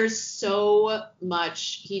 there's so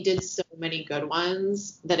much. He did so many good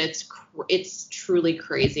ones that it's truly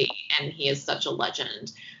crazy. And he is such a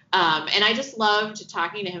legend. And I just loved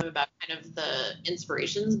talking to him about kind of the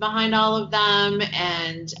inspirations behind all of them.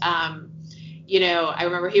 And, I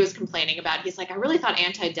remember he was complaining about, he's like, I really thought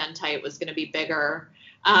anti-dentite was going to be bigger.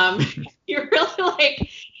 You're really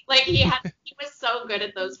he was so good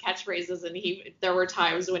at those catchphrases, and there were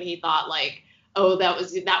times when he thought like, oh,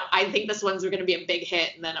 I think this one's going to be a big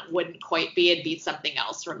hit, and then it wouldn't quite be. It'd be something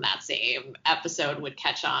else from that same episode would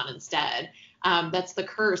catch on instead. That's the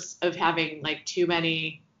curse of having like too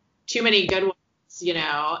many good ones,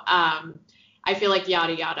 I feel like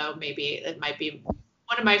Yada Yada, maybe it might be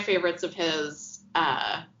one of my favorites of his.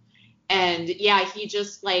 And yeah, he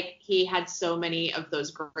just he had so many of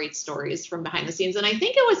those great stories from behind the scenes. And I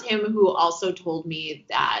think it was him who also told me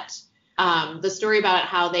that the story about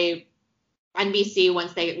how NBC,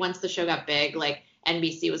 once the show got big,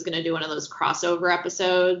 NBC was going to do one of those crossover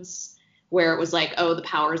episodes where it was like, oh, the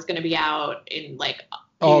power is going to be out in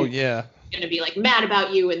oh yeah, going to be Mad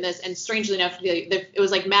About You and this. And strangely enough, it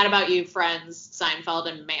was Mad About You, Friends, Seinfeld,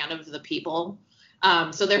 and Man of the People.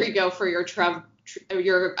 So there you go for your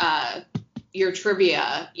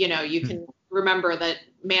trivia. You can remember that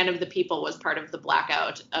Man of the People was part of the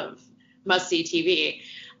blackout of must-see TV.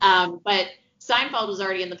 But Seinfeld was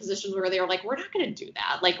already in the position where they were like, we're not going to do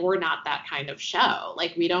that. We're not that kind of show.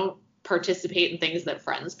 We don't participate in things that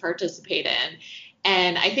Friends participate in.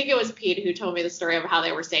 And I think it was Pete who told me the story of how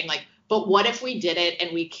they were saying but what if we did it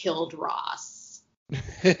and we killed Ross?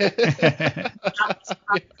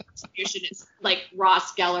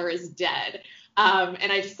 Ross Geller is dead.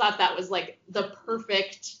 And I just thought that was the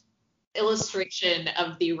perfect illustration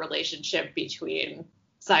of the relationship between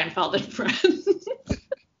Seinfeld and Friends.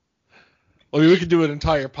 Well, we could do an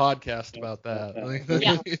entire podcast about that.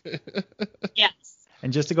 Yes.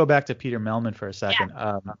 And just to go back to Peter Melman for a second,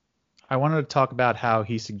 I wanted to talk about how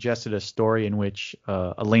he suggested a story in which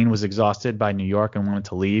Elaine was exhausted by New York and wanted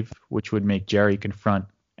to leave, which would make Jerry confront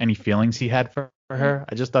any feelings he had for her.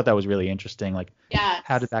 I just thought that was really interesting.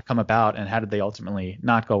 How did that come about, and how did they ultimately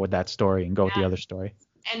not go with that story and go with the other story?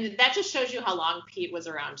 And that just shows you how long Pete was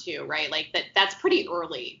around too, right? That's pretty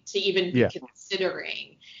early to even be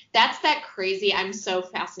considering. That's that crazy. I'm so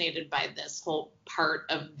fascinated by this whole part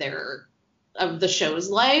of the show's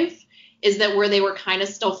life, is that where they were kind of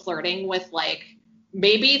still flirting with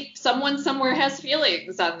maybe someone somewhere has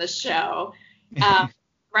feelings on this show,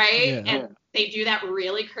 right? Yeah. And they do that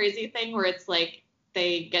really crazy thing where it's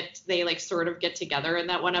they sort of get together in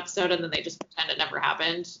that one episode, and then they just pretend it never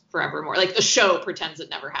happened forevermore. The show pretends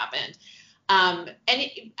it never happened. I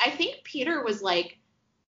think Peter was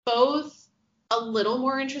both a little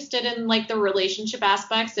more interested in the relationship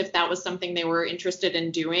aspects, if that was something they were interested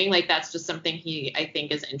in doing. That's just something he, I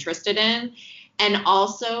think, is interested in. And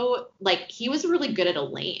also he was really good at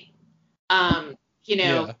Elaine,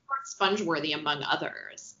 Spongeworthy among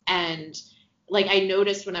others. And I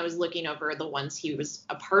noticed when I was looking over the ones he was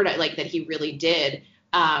a part of, that he really did,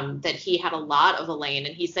 that he had a lot of Elaine,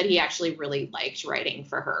 and he said he actually really liked writing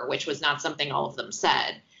for her, which was not something all of them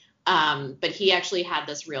said. But he actually had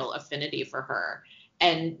this real affinity for her.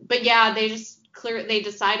 But yeah, they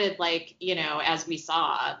decided as we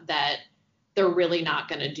saw, that they're really not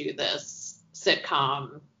going to do this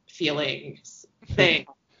sitcom feelings thing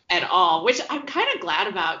at all, which I'm kind of glad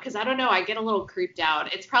about, because I don't know, I get a little creeped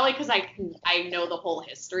out. It's probably because I know the whole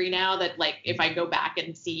history now, that if I go back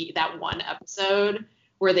and see that one episode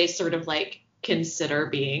where they sort of consider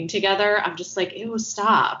being together, I'm just ew,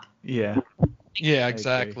 stop. Yeah. Yeah,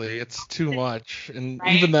 exactly. It's too much, and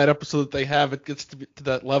right? Even that episode that they have, it gets to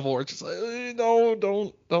that level where it's just no,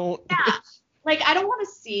 don't. Yeah, I don't want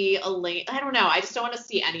to see Elaine. I don't know. I just don't want to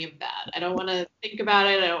see any of that. I don't want to think about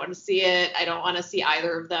it. I don't want to see it. I don't want to see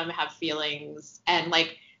either of them have feelings. And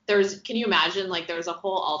can you imagine there's a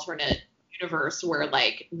whole alternate universe where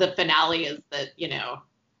the finale is that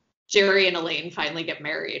Jerry and Elaine finally get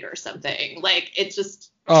married or something. It's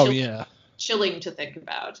just chilling to think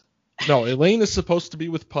about. No, Elaine is supposed to be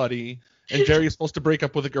with Putty, and Jerry is supposed to break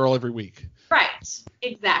up with a girl every week. Right.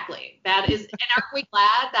 Exactly. That is, and aren't we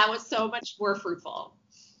glad? That was so much more fruitful.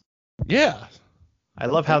 Yeah. I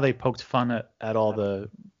love how they poked fun at all the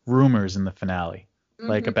rumors in the finale,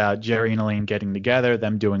 about Jerry and Elaine getting together,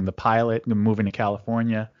 them doing the pilot, them moving to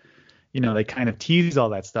California. They kind of tease all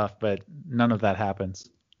that stuff, but none of that happens.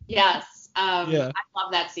 Yes. I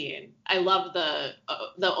love that scene. I love the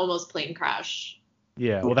almost plane crash.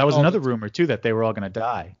 Yeah, well, that was another rumor, too, that they were all going to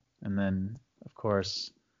die. And then, of course,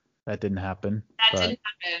 that didn't happen.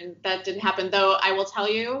 That didn't happen, though. I will tell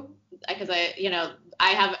you, because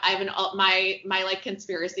my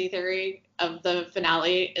conspiracy theory of the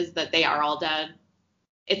finale is that they are all dead.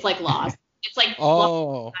 It's Lost. It's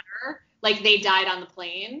Lost better. They died on the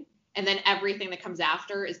plane, and then everything that comes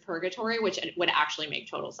after is purgatory, which would actually make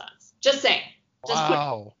total sense. Just saying.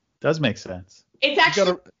 Wow. Does make sense. It's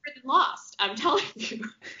actually better than Lost, I'm telling you.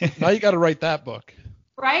 Now you got to write that book.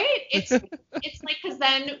 Right? It's like, because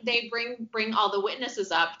then they bring all the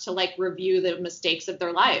witnesses up to like review the mistakes of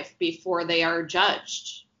their life before they are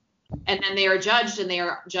judged. And then they are judged, and they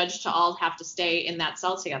are judged to all have to stay in that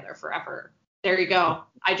cell together forever. There you go.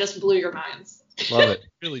 I just blew your minds. Love it.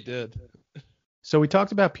 Really did. So we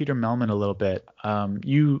talked about Peter Melman a little bit.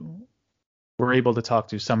 You were able to talk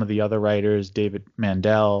to some of the other writers, David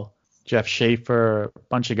Mandel, Jeff Schaefer, a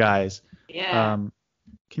bunch of guys. Yeah.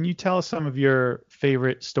 Can you tell us some of your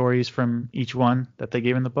favorite stories from each one that they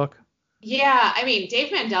gave in the book? Yeah, I mean,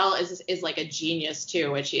 Dave Mandel is like a genius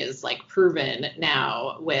too, which he is like proven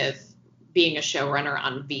now with being a showrunner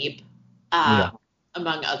on Veep,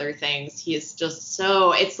 among other things. He is just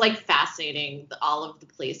it's like fascinating, all of the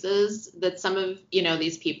places that some of,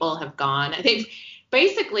 these people have gone.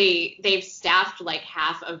 They've staffed like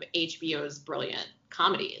half of HBO's brilliant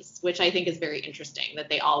comedies, which I think is very interesting that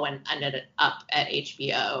they all ended up at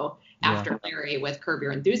HBO after Larry with Curb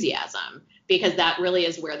Your Enthusiasm, because that really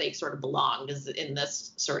is where they sort of belonged, is in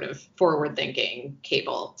this sort of forward-thinking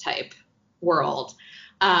cable type world.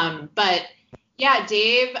 But yeah,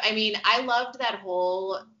 Dave, I mean, I loved that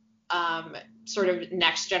whole sort of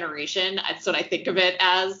next generation. That's what I think of it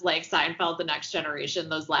as, like Seinfeld, the next generation,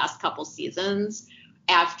 those last couple seasons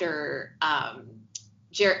after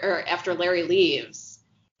after Larry leaves.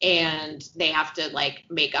 And they have to like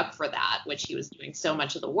make up for that, which he was doing so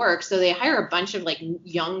much of the work. So they hire a bunch of like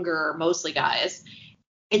younger, mostly guys.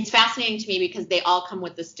 It's fascinating to me because they all come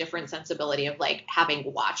with this different sensibility of like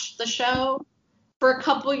having watched the show for a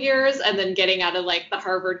couple years and then getting out of like the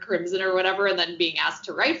Harvard Crimson or whatever, and then being asked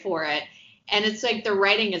to write for it. And it's like they're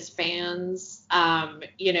writing as fans.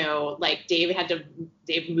 Like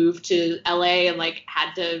Dave moved to LA and like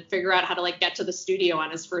had to figure out how to like get to the studio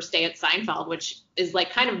on his first day at Seinfeld, which is like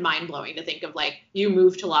kind of mind blowing to think of, like you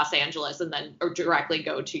move to Los Angeles and then or directly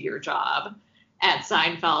go to your job at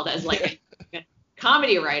Seinfeld as like a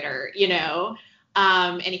comedy writer,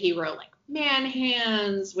 and he wrote like Man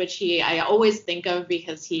Hands, which I always think of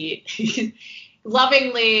because he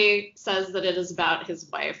lovingly says that it is about his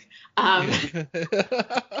wife.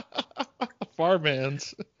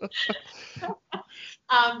 Farmhands.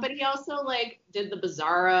 But he also like did the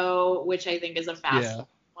Bizarro, which I think is a fascinating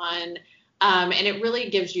one. And it really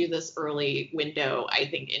gives you this early window, I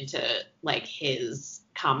think, into like his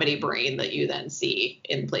comedy brain that you then see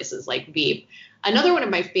in places like Veep. Another one of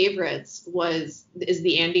my favorites is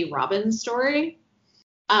the Andy Robbins story.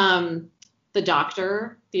 The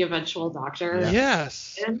doctor, the eventual doctor.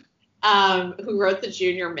 Yes. Who wrote the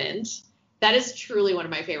Junior Mint. That is truly one of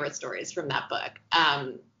my favorite stories from that book.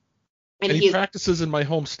 And he practices in my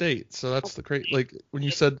home state, so that's the great. Like when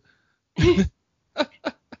you said, when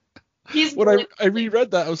I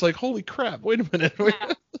reread that, I was like, holy crap! Wait a minute.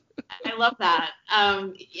 Yeah, I love that.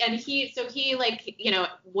 And he like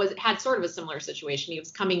had sort of a similar situation. He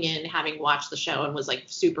was coming in having watched the show and was like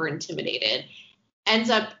super intimidated.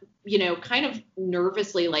 Ends up, kind of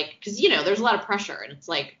nervously, like, because, there's a lot of pressure and it's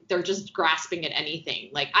like they're just grasping at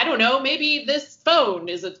anything. Like, I don't know, maybe this phone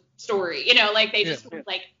is a story, like they just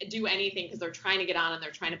like do anything because they're trying to get on and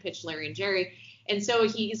they're trying to pitch Larry and Jerry. And so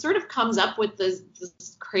he sort of comes up with this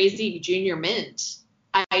crazy Junior Mint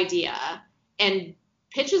idea and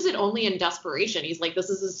pitches it only in desperation. He's like,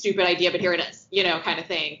 this is a stupid idea, but here it is, kind of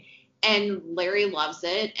thing. And Larry loves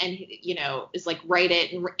it and, is like, write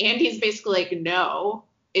it. And Andy's basically like, no,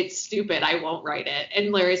 it's stupid. I won't write it.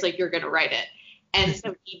 And Larry's like, you're going to write it. And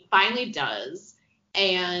so he finally does,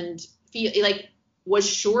 and was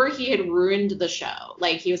sure he had ruined the show.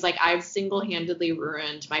 Like, he was like, I've single-handedly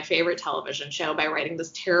ruined my favorite television show by writing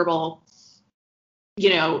this terrible,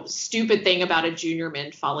 stupid thing about a Junior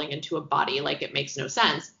Mint falling into a body. Like, it makes no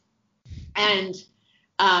sense. And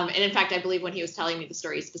in fact, I believe when he was telling me the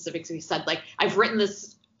story specifically, he said, like, I've written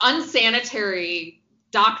this unsanitary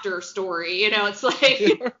doctor story, it's like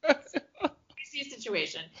it's a crazy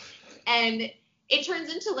situation. And it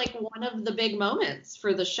turns into like one of the big moments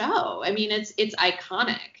for the show. I mean, it's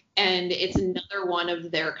iconic, and it's another one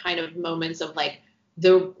of their kind of moments of like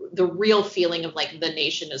the real feeling of like the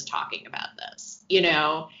nation is talking about this,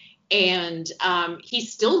 and he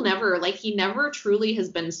still never truly has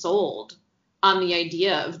been sold on the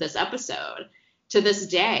idea of this episode to this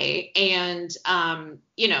day. And,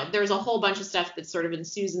 there's a whole bunch of stuff that sort of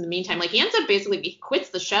ensues in the meantime. Like, he ends up he quits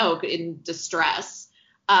the show in distress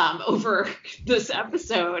over this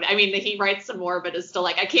episode. I mean, he writes some more, but is still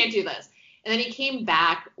like, I can't do this. And then he came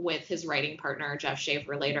back with his writing partner, Jeff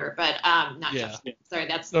Schaefer, later, but not Jeff. Sorry,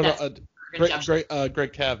 that's Greg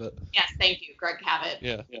Cavett. Yes, thank you, Greg Cavett.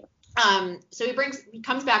 Yeah. So he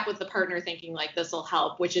comes back with the partner thinking like this will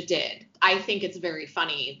help, which it did. I think it's very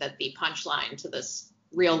funny that the punchline to this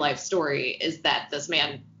real life story is that this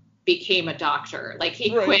man became a doctor. Like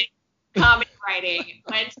he quit comedy writing,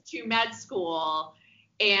 went to med school,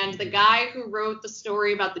 and the guy who wrote the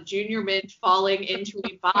story about the junior mint falling into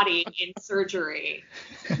a body in surgery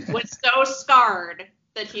was so scarred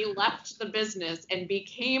that he left the business and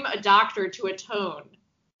became a doctor to atone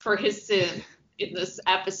for his sins in this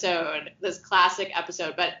episode, this classic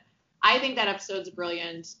episode. But I think that episode's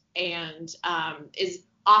brilliant and is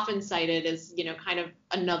often cited as, you know, kind of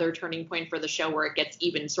another turning point for the show where it gets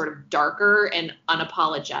even sort of darker and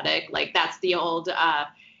unapologetic. Like that's the old,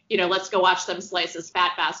 you know, let's go watch them slice this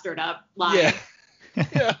fat bastard up line. Yeah.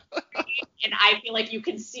 Yeah. And I feel like you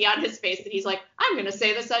can see on his face that he's like, I'm going to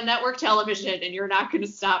say this on network television and you're not going to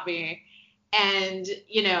stop me. And,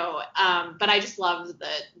 you know, but I just loved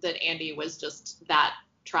that Andy was just that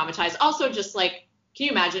traumatized. Also, just like, can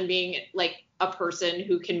you imagine being like a person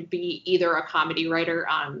who can be either a comedy writer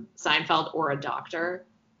on Seinfeld or a doctor?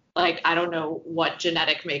 Like, I don't know what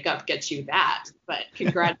genetic makeup gets you that, but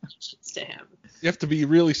congratulations to him. You have to be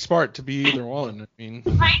really smart to be either one. I mean,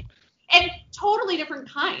 right? And totally different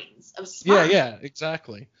kinds of smart. Yeah,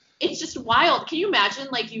 exactly. It's just wild. Can you imagine,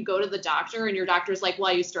 like, you go to the doctor and your doctor's like, well,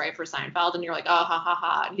 I used to write for Seinfeld, and you're like, oh, ha, ha,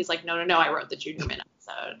 ha. And he's like, no, I wrote the Junior Mint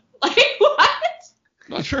episode. Like, what?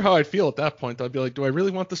 Not sure how I'd feel at that point. I'd be like, do I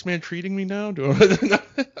really want this man treating me now? I bet he doesn't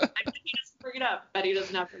bring it up. Bet he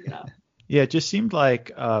does not bring it up. Yeah, it just seemed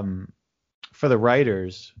like for the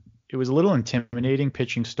writers, it was a little intimidating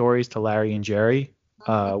pitching stories to Larry and Jerry.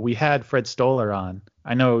 We had Fred Stoller on.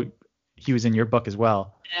 I know he was in your book as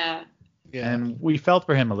well. Yeah. And we felt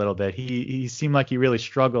for him a little bit. He seemed like he really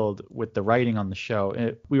struggled with the writing on the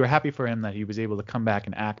show. We were happy for him that he was able to come back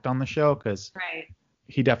and act on the show because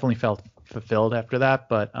he definitely felt fulfilled after that.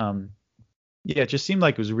 But yeah, it just seemed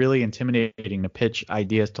like it was really intimidating to pitch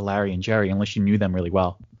ideas to Larry and Jerry unless you knew them really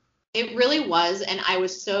well. It really was, and I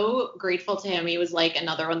was so grateful to him. He was like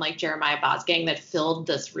another one like Jeremiah Bosgang that filled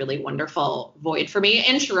this really wonderful void for me,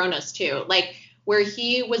 and Sharonis too, like where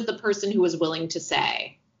he was the person who was willing to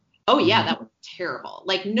say, oh yeah, that was terrible.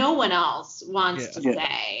 Like no one else wants to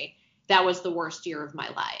say that was the worst year of my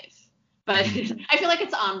life. But I feel like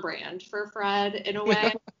it's on brand for Fred in a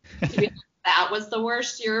way. To be like, that was the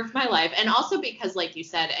worst year of my life. And also because, like you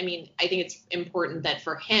said, I mean, I think it's important that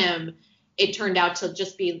for him, it turned out to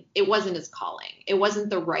just be, it wasn't his calling. It wasn't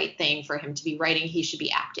the right thing for him to be writing. He should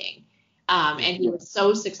be acting. And he was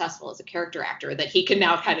so successful as a character actor that he can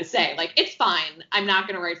now kind of say, like, it's fine. I'm not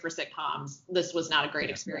going to write for sitcoms. This was not a great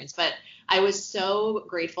experience. But I was so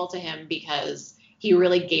grateful to him because he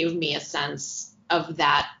really gave me a sense of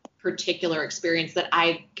that particular experience that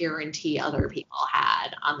I guarantee other people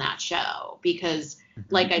had on that show. Because,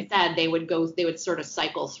 like I said, they would sort of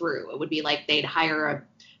cycle through. It would be like they'd hire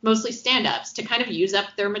mostly stand-ups to kind of use up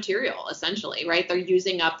their material, essentially, right? They're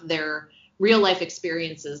using up their real life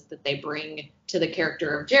experiences that they bring to the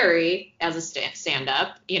character of Jerry as a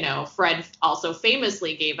stand-up. You know, Fred also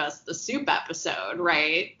famously gave us the soup episode,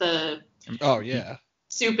 right?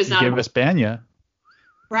 Soup is not. He gave us Banya.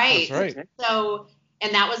 Right. That's right. So,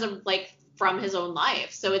 and that was like from his own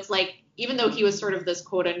life. So it's like, even though he was sort of this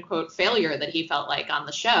quote unquote failure that he felt like on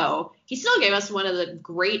the show, he still gave us one of the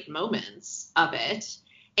great moments of it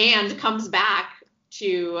and comes back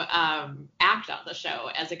to act on the show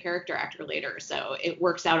as a character actor later. So it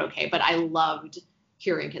works out okay. But I loved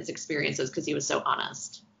hearing his experiences because he was so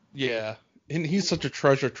honest. Yeah. And he's such a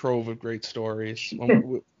treasure trove of great stories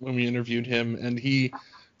when we interviewed him. And he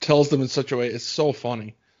tells them in such a way. It's so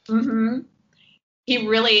funny. Mm-hmm. He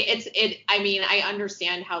really, I mean, I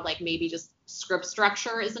understand how like maybe just script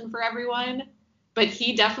structure isn't for everyone. But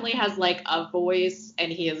he definitely has like a voice,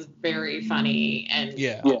 and he is very funny, and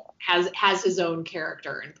has his own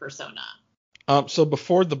character and persona. So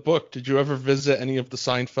before the book, did you ever visit any of the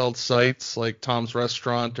Seinfeld sites, like Tom's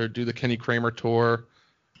Restaurant, or do the Kenny Kramer tour,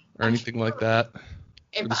 or anything like that?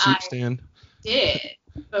 If or the soup stand? Did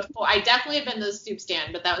before, I definitely have been to the soup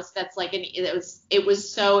stand, but it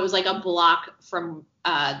was like a block from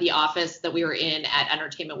the office that we were in at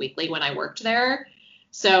Entertainment Weekly when I worked there.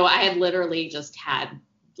 So I had literally just had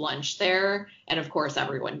lunch there. And of course,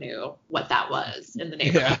 everyone knew what that was in the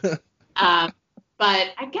neighborhood. Yeah. But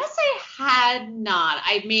I guess I had not.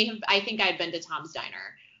 I think I had been to Tom's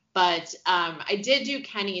Diner. But I did do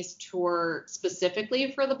Kenny's tour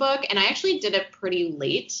specifically for the book. And I actually did it pretty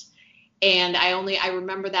late. And I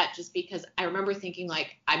remember that just because I remember thinking,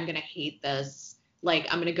 like, I'm going to hate this. Like,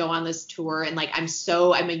 I'm going to go on this tour. And, like, I'm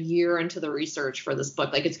a year into the research for this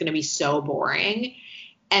book. Like, it's going to be so boring.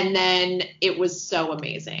 And then it was so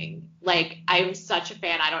amazing. Like, I'm such a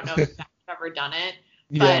fan. I don't know if you've ever done it.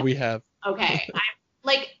 Yeah, but, we have. Okay.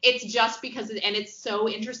 Like, it's just because, and it's so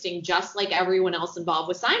interesting, just like everyone else involved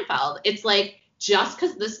with Seinfeld. It's like, just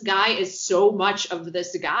because this guy is so much of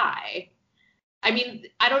this guy. I mean,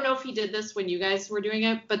 I don't know if he did this when you guys were doing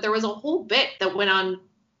it, but there was a whole bit that went on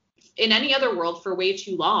in any other world for way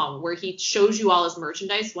too long where he shows you all his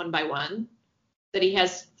merchandise one by one that he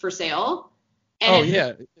has for sale. And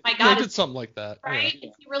my God, I did something like that. Right? Yeah.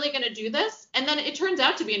 Is he really going to do this? And then it turns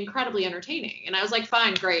out to be incredibly entertaining. And I was like,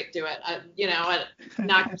 fine, great, do it.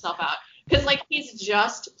 Knock himself out. Because, like, he's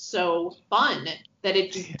just so fun that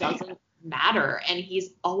it just doesn't matter. And he's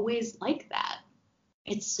always like that.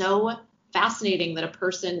 It's so fascinating that a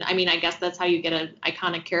person, I mean, I guess that's how you get an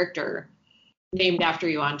iconic character named after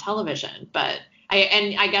you on television. But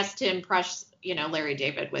I guess to impress, Larry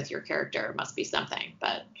David with your character must be something.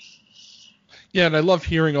 But yeah, and I love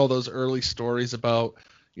hearing all those early stories about,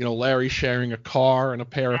 Larry sharing a car and a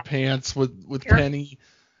pair of pants with Kenny,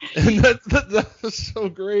 and that was so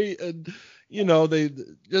great. And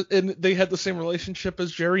they had the same relationship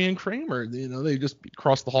as Jerry and Kramer. They just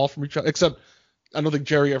crossed the hall from each other. Except I don't think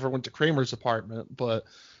Jerry ever went to Kramer's apartment, but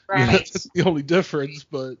that's the only difference.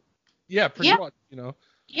 But yeah, pretty much.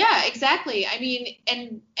 Yeah, exactly. I mean,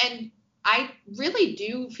 and I really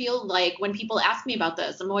do feel like when people ask me about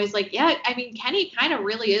this, I'm always like, yeah, I mean, Kenny kind of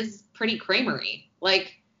really is pretty Kramer-y.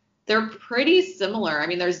 Like, they're pretty similar. I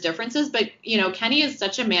mean, there's differences, but, Kenny is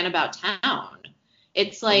such a man about town.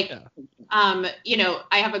 It's like, I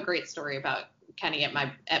have a great story about Kenny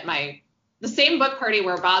at the same book party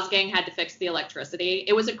where Boz Gang had to fix the electricity.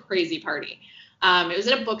 It was a crazy party. It was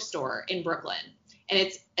at a bookstore in Brooklyn,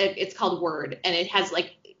 and it's called Word, and it has,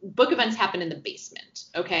 like, book events happen in the basement.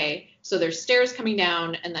 Okay. So there's stairs coming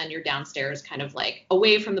down, and then you're downstairs kind of like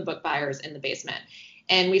away from the book buyers in the basement.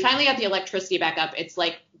 And we finally got the electricity back up. It's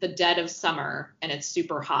like the dead of summer, and it's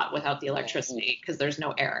super hot without the electricity because there's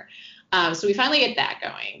no air. So we finally get that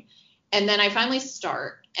going. And then I finally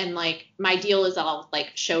start, and like my deal is I'll like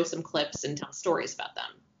show some clips and tell stories about them.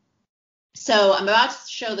 So I'm about to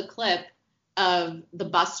show the clip of the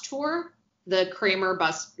bus tour, the Kramer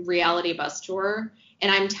reality bus tour.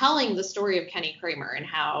 And I'm telling the story of Kenny Kramer and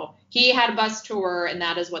how he had a bus tour, and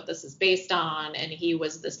that is what this is based on. And he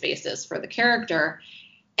was this basis for the character.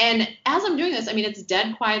 And as I'm doing this, I mean, it's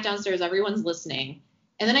dead quiet downstairs. Everyone's listening.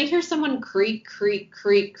 And then I hear someone creak, creak,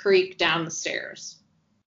 creak, creak down the stairs.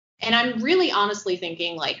 And I'm really honestly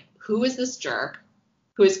thinking, like, who is this jerk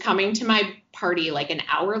who is coming to my party like an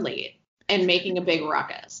hour late and making a big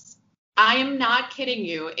ruckus? I am not kidding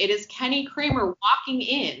you. It is Kenny Kramer walking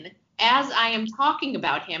in as I am talking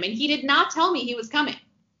about him, and he did not tell me he was coming.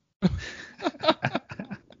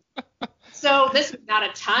 So this is not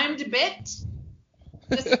a timed bit.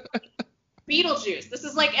 This is like Beetlejuice. This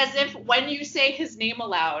is like as if when you say his name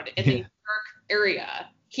aloud in the New York area,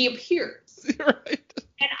 he appears. Right.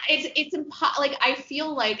 And it's like I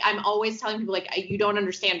feel like I'm always telling people like you don't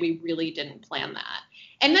understand. We really didn't plan that.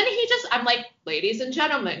 And then I'm like, ladies and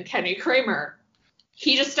gentlemen, Kenny Kramer.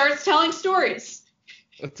 He just starts telling stories.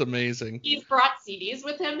 That's amazing. He's brought CDs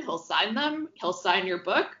with him. He'll sign them. He'll sign your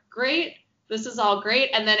book. Great. This is all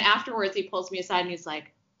great. And then afterwards, he pulls me aside and he's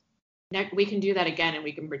like, we can do that again, and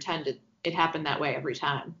we can pretend it happened that way every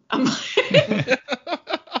time. I'm like,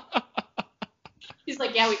 he's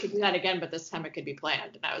like, yeah, we could do that again, but this time it could be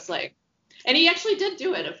planned. And I was like, and he actually did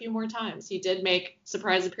do it a few more times. He did make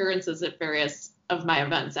surprise appearances at various of my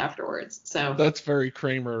events afterwards. So that's very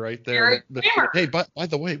Kramer right there. Kramer. Hey, by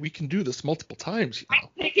the way, we can do this multiple times. I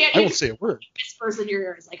won't say a word. Whispers in your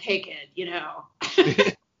ear is like, hey kid,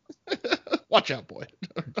 Watch out, boy.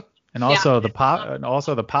 And also the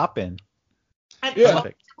pop in. Yeah.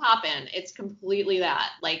 Perfect. Pop in. It's completely that.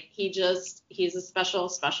 Like he's a special,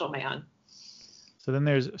 special man. So then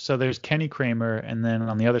there's Kenny Kramer, and then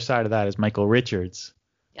on the other side of that is Michael Richards.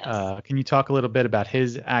 Yes. Can you talk a little bit about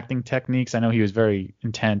his acting techniques? I know he was very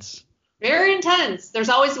intense. Very intense. There's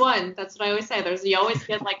always one. That's what I always say. You always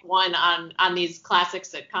get like one on these classic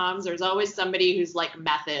sitcoms. There's always somebody who's like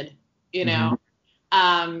method, know.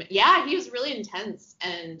 Yeah, he was really intense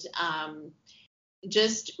and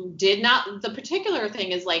just did not. The particular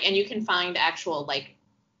thing is like, and you can find actual like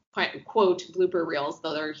quote blooper reels,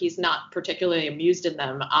 though he's not particularly amused in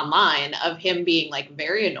them online, of him being like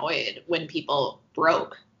very annoyed when people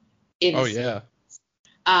broke. Which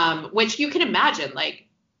you can imagine, like,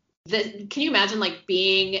 can you imagine like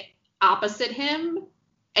being opposite him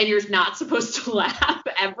and you're not supposed to laugh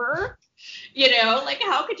ever? Like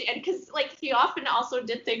how could you? And because like he often also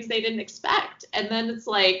did things they didn't expect, and then it's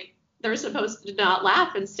like they're supposed to not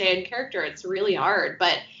laugh and stay in character. It's really hard.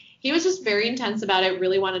 But he was just very intense about it,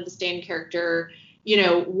 really wanted to stay in character,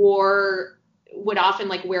 would often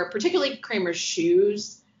like wear particularly Kramer's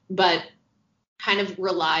shoes, but kind of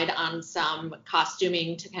relied on some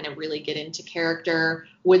costuming to kind of really get into character,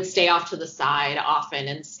 would stay off to the side often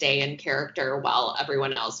and stay in character while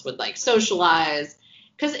everyone else would like socialize.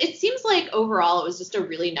 Because it seems like overall it was just a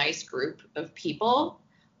really nice group of people.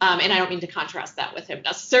 And I don't mean to contrast that with him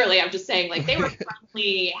necessarily. I'm just saying like they were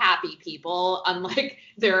friendly, happy people, unlike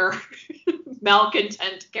their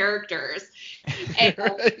malcontent characters. And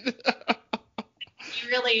he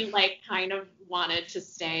really like kind of wanted to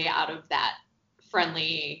stay out of that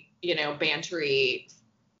friendly, bantery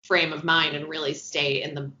frame of mind and really stay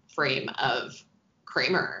in the frame of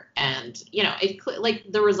Kramer. And, like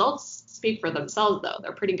the results speak for themselves though.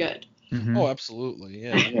 They're pretty good. Mm-hmm. Oh, absolutely.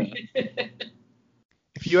 Yeah.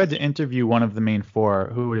 If you had to interview one of the main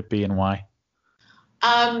four, who would it be and why?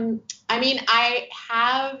 I mean, I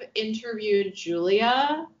have interviewed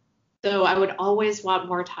Julia, though I would always want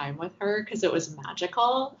more time with her because it was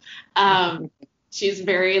magical. She's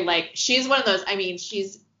very she's one of those, I mean,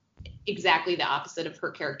 she's exactly the opposite of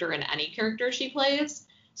her character in any character she plays.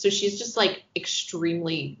 So she's just like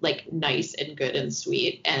extremely like nice and good and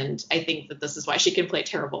sweet. And I think that this is why she can play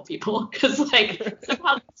terrible people, because like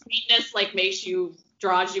somehow the sweetness like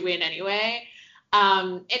draws you in anyway.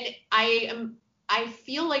 And I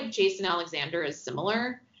feel like Jason Alexander is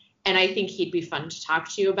similar, and I think he'd be fun to talk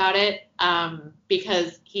to you about it,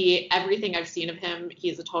 because everything I've seen of him,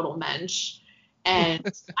 he's a total mensch.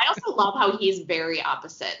 And I also love how he's very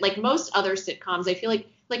opposite. Like most other sitcoms, I feel like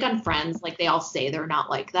on Friends, like they all say they're not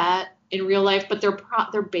like that in real life, but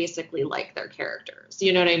they're basically like their characters.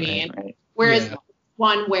 You know what I mean? Right. Whereas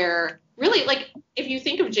one where really, like, if you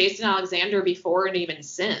think of Jason Alexander before and even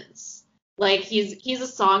since, like he's a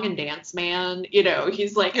song and dance man.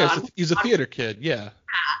 He's like he's a theater kid. Yeah.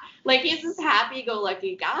 Like he's this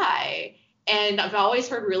happy-go-lucky guy. And I've always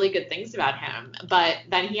heard really good things about him, but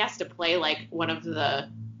then he has to play like one of the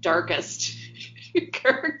darkest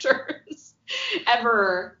characters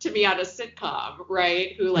ever to be on a sitcom,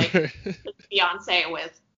 right? Who like Beyonce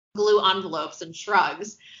with glue envelopes and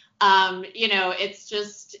shrugs. I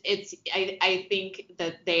think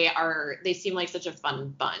that they seem like such a fun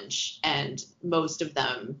bunch, and most of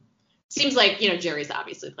them seems like, Jerry's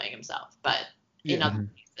obviously playing himself, but in other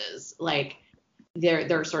cases, like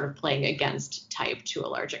they're sort of playing against type to a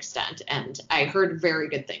large extent. And I heard very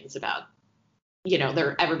good things about,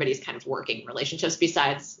 everybody's kind of working relationships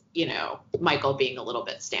besides, Michael being a little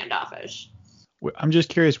bit standoffish. I'm just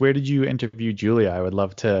curious, where did you interview Julia? I would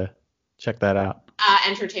love to check that out.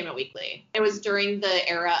 Entertainment Weekly. It was during the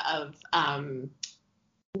era of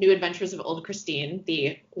New Adventures of Old Christine,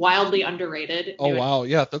 the wildly underrated. Oh, wow.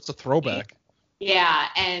 Yeah, that's a throwback. Yeah,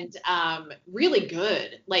 and really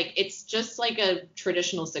good. Like, it's just like a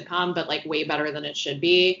traditional sitcom, but like way better than it should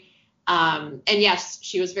be. And yes,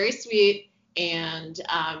 she was very sweet and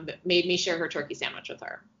made me share her turkey sandwich with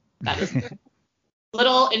her. That is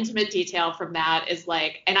little intimate detail from that is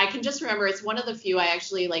like, and I can just remember it's one of the few I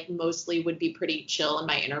actually like mostly would be pretty chill in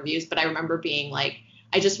my interviews, but I remember being like,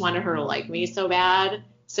 I just wanted her to like me so bad.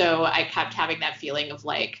 So I kept having that feeling of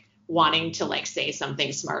like wanting to like say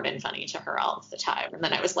something smart and funny to her all of the time. And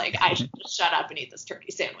then I was like, I should just shut up and eat this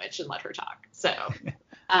turkey sandwich and let her talk. So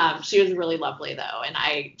she was really lovely though. And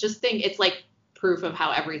I just think it's like proof of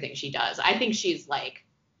how everything she does. I think she's like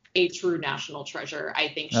a true national treasure. I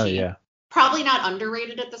think probably not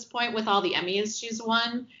underrated at this point with all the Emmys she's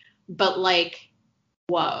won, but like,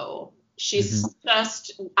 whoa, she's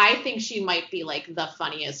just, I think she might be like the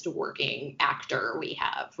funniest working actor we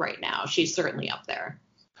have right now. She's certainly up there.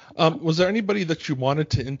 Was there anybody that you wanted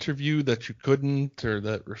to interview that you couldn't, or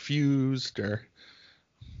that refused, or?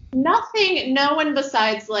 Nothing, no one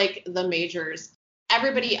besides like the majors.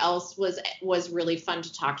 Everybody else was really fun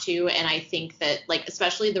to talk to. And I think that like,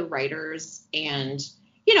 especially the writers and,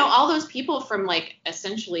 all those people from like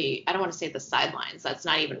essentially, I don't want to say the sidelines. That's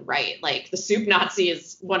not even right. Like the soup Nazi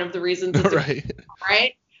is one of the reasons. It's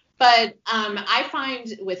right. But I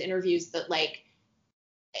find with interviews that like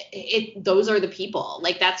those are the people.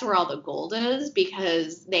 Like that's where all the gold is,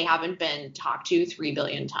 because they haven't been talked to 3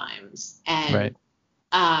 billion times. And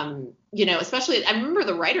especially I remember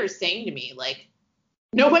the writers saying to me like,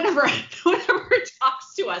 no one ever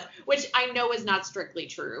talks to us, which I know is not strictly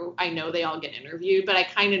true. I know they all get interviewed, but I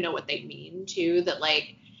kind of know what they mean too, that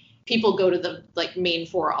like people go to the like main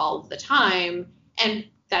four all of the time, and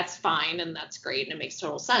that's fine and that's great and it makes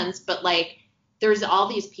total sense. But like there's all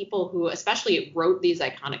these people who especially wrote these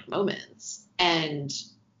iconic moments, and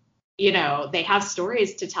they have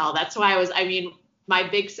stories to tell. That's why I think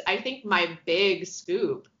my big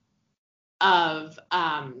scoop of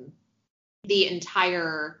the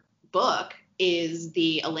entire book is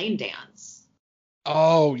the Elaine dance.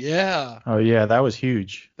 Oh yeah. Oh yeah, that was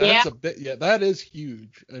huge. That's a bit. Yeah, that is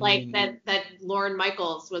huge. I mean, that Lauren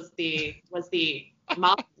Michaels was the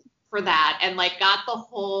model for that, and like got the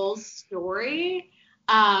whole story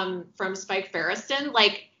from Spike Feresten.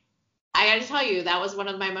 Like, I gotta tell you, that was one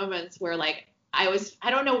of my moments where like I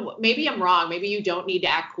don't know, maybe I'm wrong. Maybe you don't need to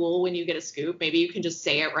act cool when you get a scoop. Maybe you can just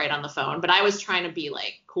say it right on the phone. But I was trying to be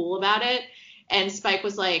like cool about it. And Spike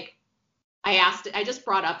was like, I just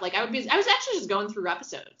brought up, like, I was actually just going through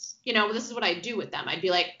episodes. This is what I do with them. I'd be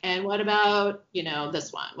like, and what about,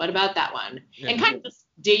 this one? What about that one? Yeah. And kind of just,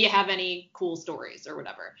 do you have any cool stories or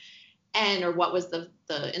whatever? Or what was the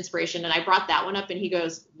inspiration? And I brought that one up and he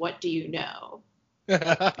goes, what do you know? I'm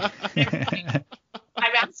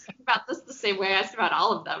asking about this the same way I asked about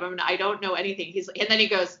all of them. I mean, I don't know anything. And then he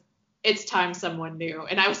goes, it's time someone knew.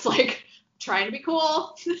 And I was like, trying to be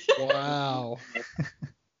cool. Wow.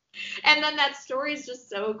 And then that story is just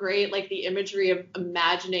so great. Like the imagery of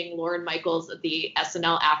imagining Lauren Michaels at the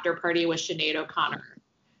SNL after party with Sinead O'Connor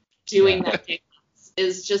doing that dance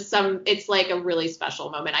is just it's like a really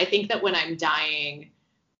special moment. I think that when I'm dying,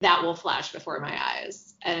 that will flash before my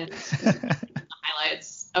eyes and the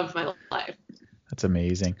highlights of my life. That's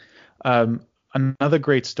amazing. Another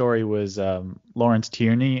great story was Lawrence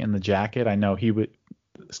Tierney in the jacket. I know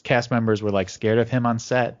cast members were like scared of him on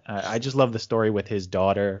set. I just love the story with his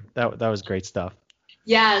daughter. That was great stuff.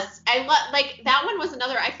 Yes, like that one was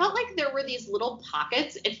another. I felt like there were these little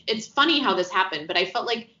pockets. It's funny how this happened, but I felt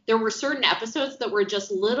like there were certain episodes that were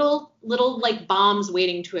just little like bombs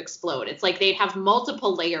waiting to explode. It's like they'd have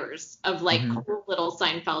multiple layers of like cool little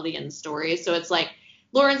Seinfeldian stories. So it's like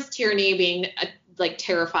Lawrence Tierney being like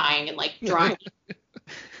terrifying and like drawing.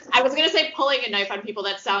 I was gonna say pulling a knife on people.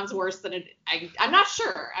 That sounds worse than it. I'm not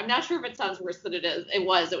sure. I'm not sure if it sounds worse than it is. It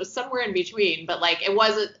was somewhere in between, but like it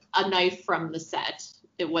wasn't a knife from the set.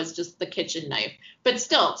 It was just the kitchen knife. But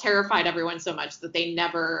still terrified everyone so much that they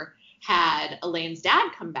never had Elaine's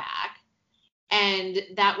dad come back, and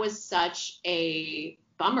that was such a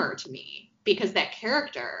bummer to me because that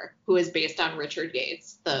character, who is based on Richard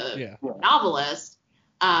Yates, the novelist,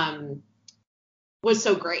 was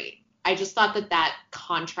so great. I just thought that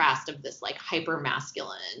contrast of this like hyper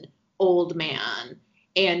masculine old man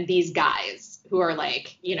and these guys who are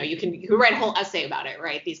like, who write a whole essay about it,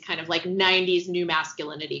 right? These kind of like 90s new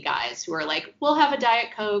masculinity guys who are like, we'll have a Diet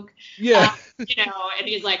Coke. Yeah. And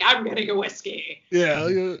he's like, I'm getting a whiskey. Yeah.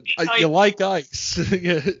 You like ice.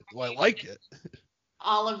 Yeah. Well, I like it.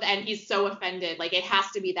 And he's so offended. Like it has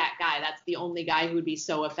to be that guy. That's the only guy who would be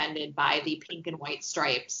so offended by the pink and white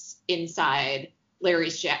stripes inside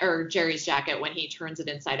Jerry's jacket when he turns it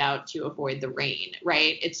inside out to avoid the rain,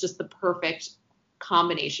 right? It's just the perfect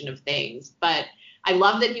combination of things. But I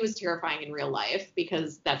love that he was terrifying in real life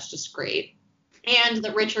because that's just great. And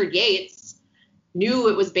that Richard Yates knew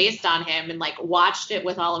it was based on him and like watched it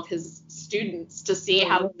with all of his students to see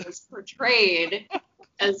how it was portrayed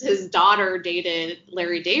as his daughter dated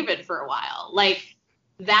Larry David for a while. Like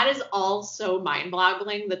that is all so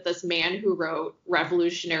mind-boggling that this man who wrote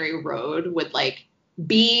Revolutionary Road would like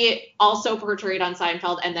be also portrayed on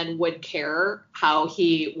Seinfeld and then would care how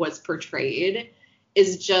he was portrayed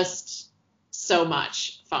is just so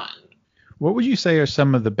much fun. What would you say are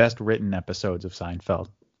some of the best written episodes of Seinfeld?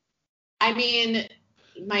 I mean,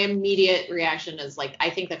 my immediate reaction is like, I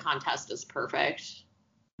think the contest is perfect.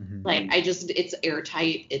 Mm-hmm. Like, it's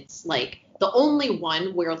airtight. It's like the only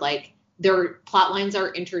one where like their plot lines are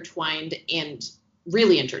intertwined and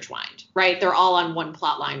really intertwined, right? They're all on one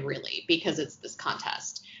plot line really because it's this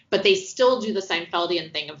contest, but they still do the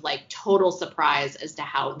Seinfeldian thing of like total surprise as to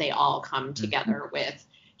how they all come together with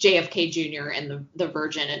JFK Jr. and the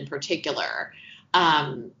Virgin in particular.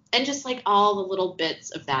 And just like all the little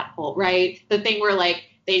bits of that whole, right? The thing where like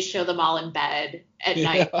they show them all in bed at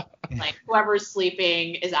night, like whoever's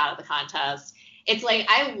sleeping is out of the contest. It's like,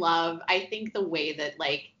 I think the way that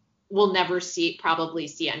like, we'll never probably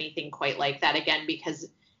see anything quite like that again because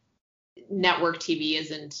network TV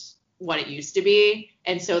isn't what it used to be.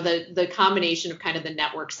 And so the combination of kind of the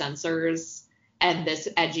network censors and this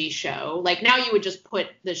edgy show, like now you would just put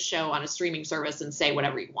this show on a streaming service and say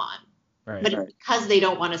whatever you want. Right. But it's because they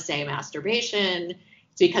don't want to say masturbation.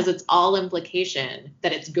 It's because it's all implication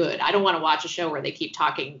that it's good. I don't want to watch a show where they keep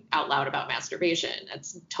talking out loud about masturbation.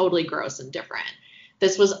 It's totally gross and different.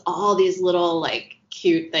 This was all these little like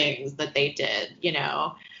cute things that they did,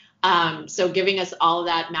 so giving us all of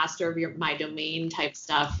that master of my domain type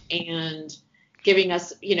stuff and giving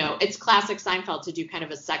us, it's classic Seinfeld to do kind of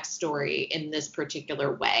a sex story in this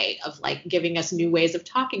particular way of like giving us new ways of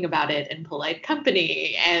talking about it in polite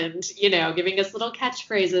company and, giving us little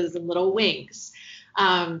catchphrases and little winks.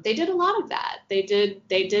 They did a lot of that. They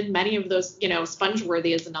did many of those,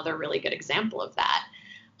 Spongeworthy is another really good example of that.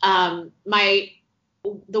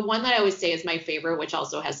 The one that I always say is my favorite, which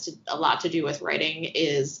also has a lot to do with writing,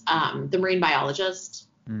 is The Marine Biologist.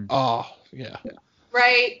 Oh, yeah.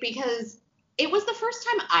 Right? Because it was the first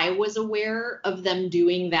time I was aware of them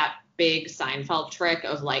doing that big Seinfeld trick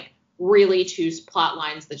of like really two plot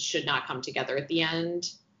lines that should not come together at the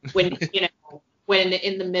end. When, when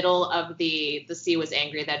in the middle of the sea was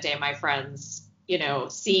angry that day, my friends,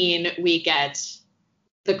 scene, we get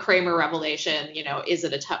the Kramer revelation, was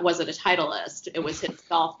it a Titleist? It was his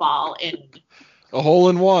golf ball in a hole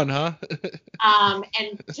in one, huh?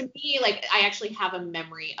 And to me, like, I actually have a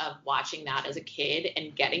memory of watching that as a kid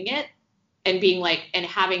and getting it and being like, and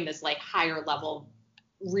having this like higher level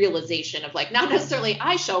realization of like, not necessarily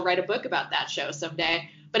I shall write a book about that show someday,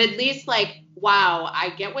 but at least like, wow, I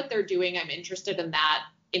get what they're doing. I'm interested in that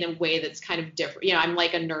in a way that's kind of different. I'm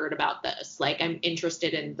like a nerd about this. Like, I'm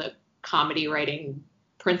interested in the comedy writing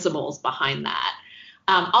principles behind that.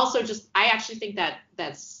 Also, I actually think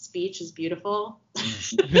that speech is beautiful.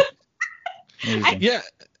 Yeah,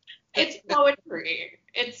 it's poetry.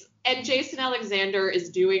 And Jason Alexander is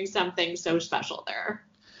doing something so special there.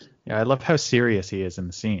 Yeah, I love how serious he is in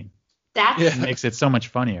the scene. That makes it so much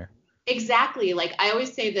funnier. Exactly. Like, I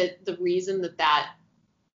always say that the reason that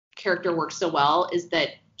character works so well is that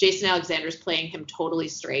Jason Alexander's playing him totally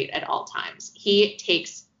straight at all times. He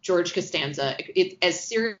takes George Costanza as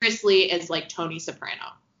seriously as like Tony Soprano.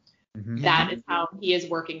 Mm-hmm. That is how he is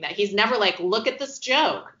working that. He's never like, look at this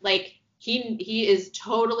joke. Like, he is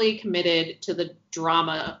totally committed to the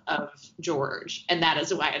drama of George, and that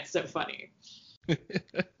is why it's so funny.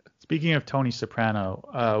 Speaking of Tony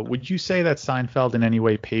Soprano, would you say that Seinfeld in any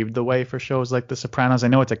way paved the way for shows like The Sopranos? I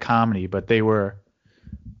know it's a comedy, but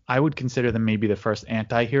I would consider them maybe the first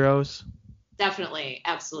anti-heroes. Definitely.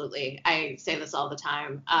 Absolutely. I say this all the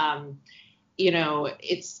time. I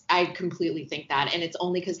completely think that. And it's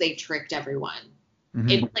only because they tricked everyone.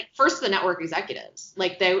 Mm-hmm. First the network executives,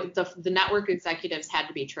 like the network executives had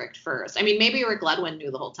to be tricked first. I mean, maybe Rick Ledwin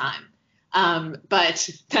knew the whole time. But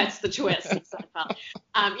that's the twist.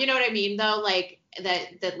 You know what I mean, though? Like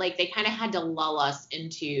that like they kind of had to lull us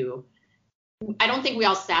into. I don't think we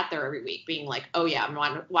all sat there every week being like, oh yeah, I'm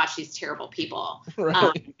going to watch these terrible people.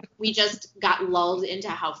 Right. We just got lulled into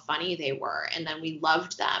how funny they were, and then we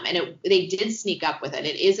loved them. And they did sneak up with it.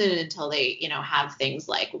 It isn't until they, have things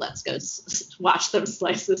like, let's go watch them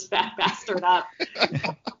slice this fat bastard up.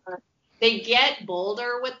 They get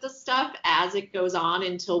bolder with the stuff as it goes on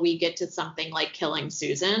until we get to something like Killing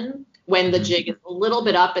Susan, when the jig is a little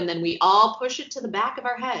bit up, and then we all push it to the back of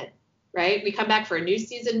our head. Right? We come back for a new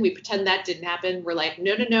season. We pretend that didn't happen. We're like,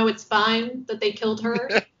 no, it's fine that they killed her.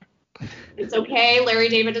 It's okay. Larry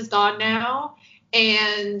David is gone now.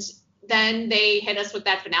 And then they hit us with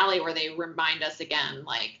that finale where they remind us again,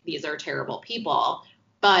 like, these are terrible people.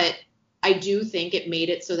 But I do think it made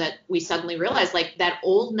it so that we suddenly realized, like, that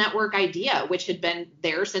old network idea, which had been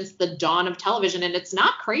there since the dawn of television. And it's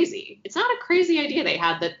not crazy. It's not a crazy idea they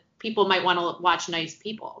had that people might want to watch nice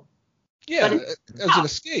people. Yeah, as an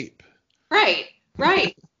escape.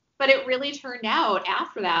 Right. But it really turned out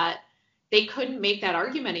after that, they couldn't make that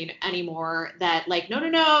argument anymore that like,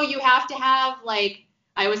 no, you have to have like,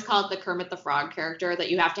 I always call it the Kermit the Frog character, that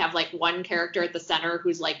you have to have like one character at the center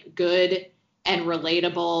who's like good and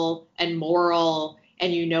relatable and moral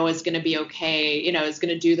and is going to be okay, is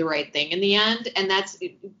going to do the right thing in the end. And that's,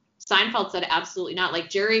 Seinfeld said absolutely not. Like,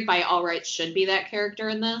 Jerry by all rights should be that character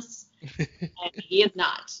in this. And he is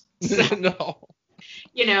not. So, no.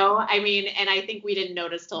 I mean, and I think we didn't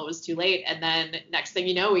notice till it was too late. And then next thing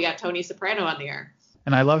you know, we got Tony Soprano on the air.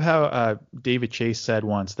 And I love how David Chase said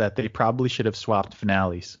once that they probably should have swapped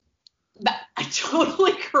finales.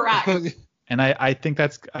 Totally correct. And I think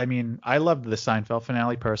I loved the Seinfeld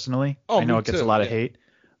finale personally. Oh, I know it gets a lot of hate,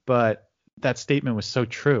 but that statement was so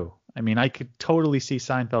true. I mean, I could totally see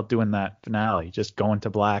Seinfeld doing that finale, just going to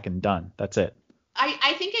black and done. That's it.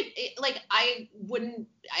 I think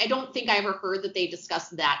I don't think I ever heard that they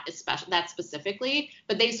discussed that specifically,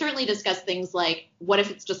 but they certainly discussed things like, what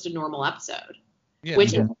if it's just a normal episode? Yeah.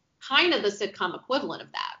 Which is kind of the sitcom equivalent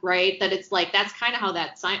of that, right? That it's like, that's kind of how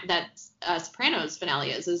that Sopranos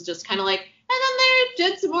finale is just kind of like, and then they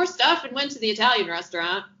did some more stuff and went to the Italian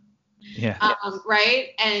restaurant. Yeah. Right.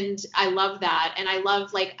 And I love that. And I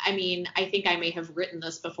love, like, I mean, I think I may have written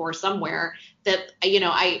this before somewhere that,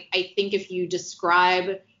 I think if you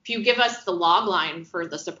describe if you give us the log line for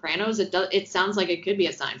The Sopranos, it sounds like it could be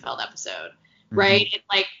a Seinfeld episode, right? It,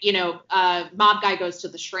 like, mob guy goes to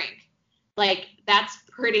the shrink. Like, that's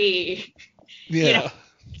pretty,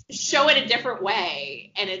 show it a different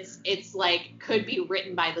way, and it's like could be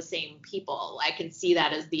written by the same people. I can see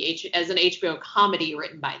that as an HBO comedy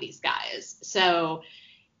written by these guys. So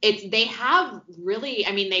they have really,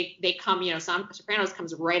 I mean, they come, Sopranos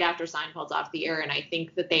comes right after Seinfeld's off the air, and I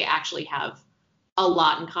think that they actually have a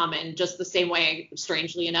lot in common, just the same way,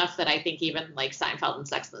 strangely enough, that I think even like Seinfeld and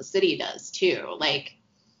Sex and the City does too. Like,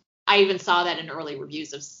 I even saw that in early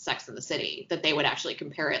reviews of Sex and the City, that they would actually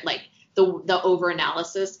compare it, like the over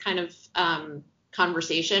analysis kind of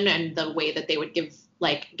conversation, and the way that they would give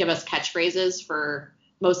us catchphrases for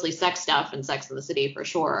mostly sex stuff and Sex and the City for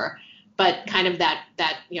sure, but kind of that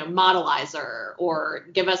modelizer, or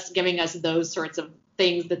giving us those sorts of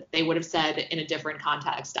things that they would have said in a different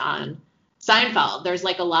context on Seinfeld. There's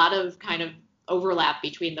like a lot of kind of overlap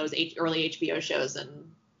between those early HBO shows and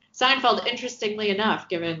Seinfeld, interestingly enough,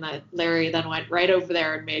 given that Larry then went right over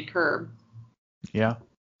there and made Curb. Yeah.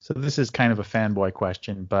 So this is kind of a fanboy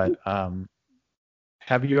question, but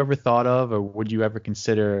have you ever thought of, or would you ever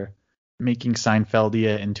consider making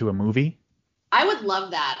Seinfeldia into a movie? I would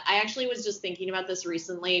love that. I actually was just thinking about this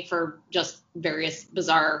recently for just various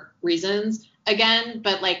bizarre reasons again,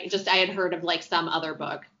 but like just I had heard of like some other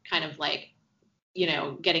book kind of like,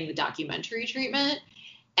 getting the documentary treatment.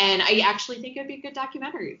 And I actually think it would be a good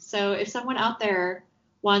documentary. So if someone out there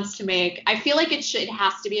wants to make, I feel like it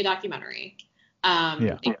has to be a documentary.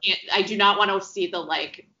 I do not want to see the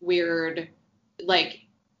like weird, like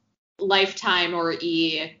Lifetime or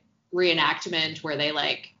E reenactment where they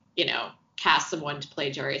like, cast someone to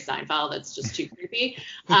play Jerry Seinfeld. That's just too creepy.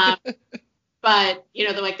 But,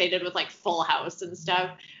 like they did with like Full House and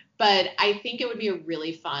stuff. But I think it would be a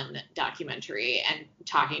really fun documentary, and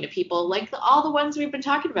talking to people like all the ones we've been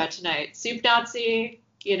talking about tonight. Soup Nazi,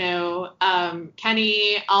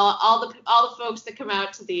 Kenny, all the folks that come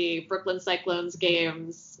out to the Brooklyn Cyclones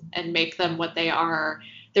games and make them what they are.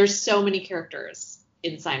 There's so many characters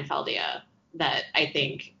in Seinfeldia that I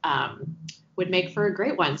think would make for a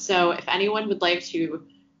great one. So if anyone would like to,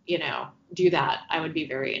 do that, I would be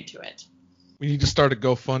very into it. We need to start a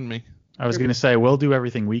GoFundMe. I was going to say, we'll do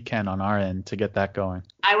everything we can on our end to get that going.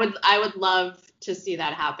 I would love to see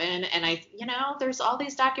that happen. And there's all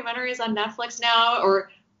these documentaries on Netflix now,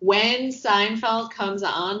 or when Seinfeld comes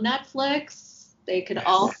on Netflix, they could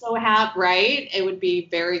also have, right? It would be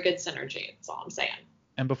very good synergy. That's all I'm saying.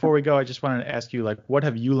 And before we go, I just wanted to ask you, like, what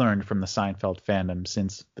have you learned from the Seinfeld fandom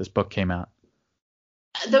since this book came out?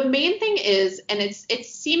 The main thing is, and it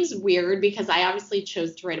seems weird because I obviously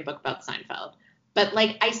chose to write a book about Seinfeld, but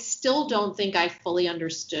like I still don't think I fully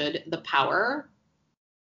understood the power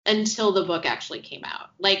until the book actually came out.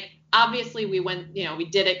 Like, obviously we went, we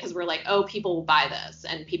did it because we're like, oh, people will buy this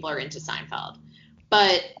and people are into Seinfeld.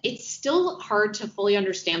 But it's still hard to fully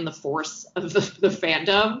understand the force of the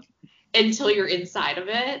fandom until you're inside of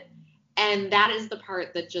it. And that is the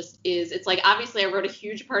part that just is, it's like, obviously I wrote a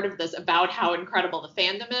huge part of this about how incredible the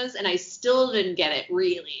fandom is, and I still didn't get it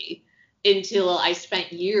really until I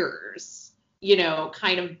spent years,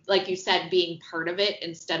 kind of, like you said, being part of it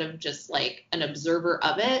instead of just like an observer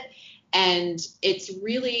of it. And it's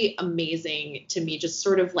really amazing to me, just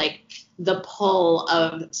sort of like the pull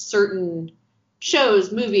of certain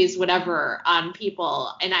shows, movies, whatever, on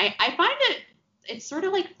people. And I find it's sort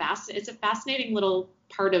of like it's a fascinating little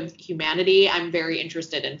part of humanity. I'm very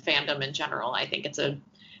interested in fandom in general. I think it's a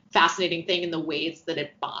fascinating thing in the ways that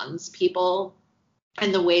it bonds people,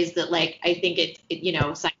 and the ways that, like, I think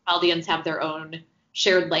Seinfeldians have their own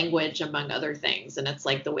shared language, among other things. And it's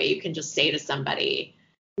like the way you can just say to somebody,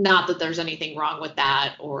 not that there's anything wrong with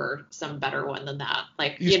that or some better one than that.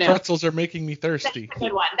 Like, these pretzels are making me thirsty. That's a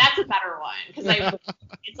good one. That's a better one. Because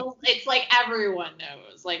it's like everyone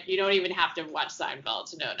knows. Like, you don't even have to watch Seinfeld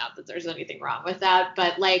to know, not that there's anything wrong with that.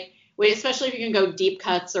 But like, especially if you can go deep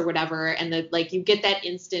cuts or whatever, and that like you get that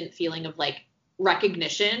instant feeling of like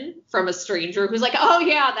recognition from a stranger who's like, oh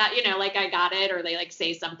yeah, that, like I got it, or they like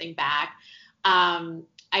say something back.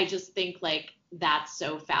 I just think like that's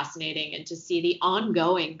so fascinating, and to see the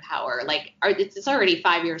ongoing power, like it's already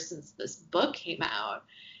 5 years since this book came out.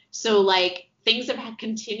 So like things have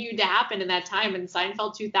continued to happen in that time, and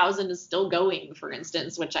Seinfeld 2000 is still going, for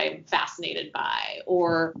instance, which I'm fascinated by.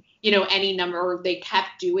 Or, any number, they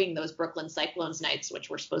kept doing those Brooklyn Cyclones nights, which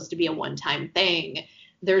were supposed to be a one-time thing.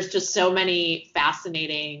 There's just so many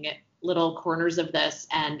fascinating little corners of this,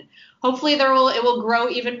 and hopefully it will grow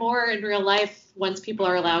even more in real life once people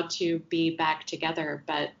are allowed to be back together.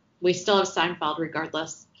 But we still have Seinfeld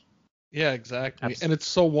regardless. Yeah, exactly. Abs- And it's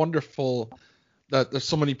so wonderful that there's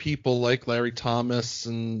so many people like Larry Thomas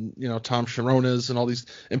and, Tom Sharonas and all these,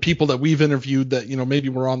 and people that we've interviewed that, maybe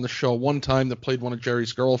were on the show one time that played one of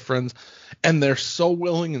Jerry's girlfriends, and they're so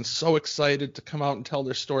willing and so excited to come out and tell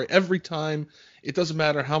their story every time. It doesn't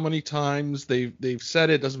matter how many times they've said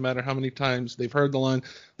it, doesn't matter how many times they've heard the line,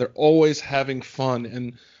 they're always having fun.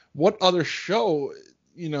 And what other show,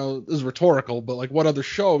 this is rhetorical, but like what other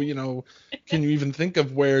show, can you even think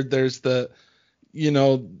of where there's that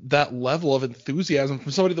level of enthusiasm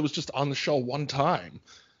from somebody that was just on the show one time,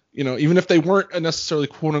 even if they weren't a necessarily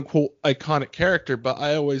quote unquote iconic character. But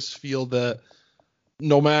I always feel that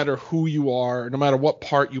no matter who you are, no matter what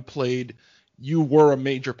part you played, you were a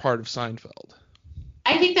major part of Seinfeld.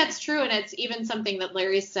 I think that's true, and it's even something that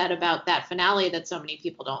Larry said about that finale that so many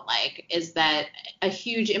people don't like, is that a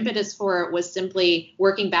huge impetus for it was simply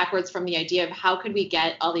working backwards from the idea of how could we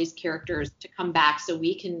get all these characters to come back so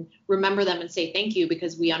we can remember them and say thank you,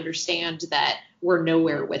 because we understand that we're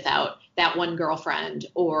nowhere without that one girlfriend,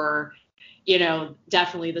 or,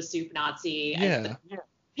 definitely the soup Nazi. Yeah.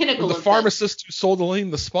 Pinnacle the of pharmacist who sold Elaine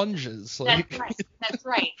the sponges. That's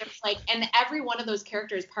right. It's like, and every one of those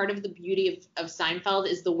characters, part of the beauty of Seinfeld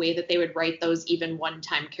is the way that they would write those even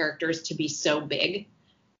one-time characters to be so big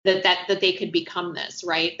that they could become this,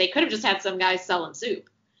 right? They could have just had some guys selling soup,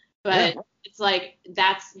 but it's like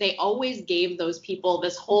they always gave those people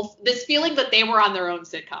this feeling that they were on their own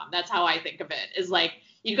sitcom. That's how I think of it. Is like,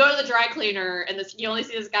 you go to the dry cleaner and you only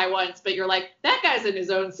see this guy once, but you're like, that guy's in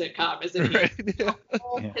his own sitcom, isn't he? Right, yeah.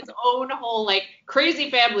 His own whole like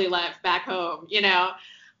crazy family life back home,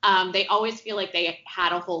 They always feel like they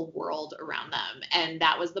had a whole world around them. And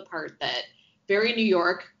that was the part that very New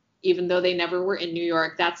York, even though they never were in New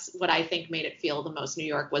York, that's what I think made it feel the most New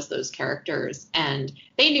York, was those characters. And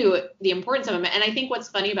they knew the importance of them. And I think what's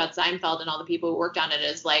funny about Seinfeld and all the people who worked on it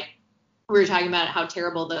is, like, we were talking about how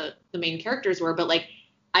terrible the main characters were, but like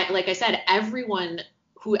I said, everyone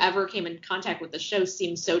who ever came in contact with the show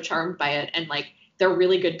seems so charmed by it, and like they're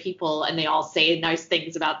really good people, and they all say nice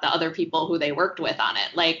things about the other people who they worked with on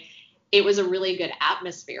it. Like, it was a really good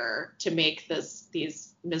atmosphere to make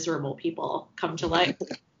these miserable people come to life.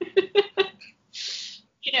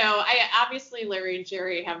 Obviously Larry and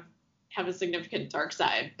Jerry have a significant dark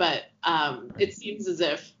side, but it seems as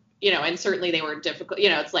if, and certainly they were difficult.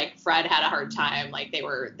 It's like Fred had a hard time. Like they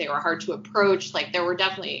were hard to approach. Like there were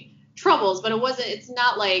definitely troubles, but it's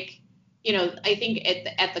not like, I think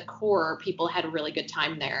at the core, people had a really good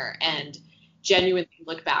time there and genuinely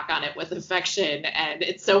look back on it with affection. And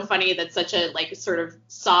it's so funny that such a like sort of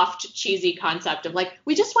soft, cheesy concept of like,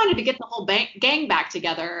 we just wanted to get the whole gang back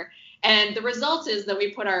together. And the result is that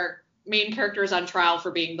we put our main characters on trial for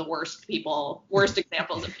being the worst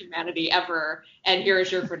examples of humanity ever, and here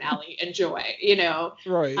is your finale, enjoy.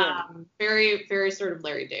 Right. Very, very sort of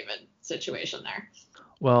Larry David situation there.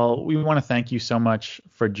 Well, we want to thank you so much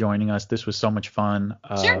for joining us. This was so much fun.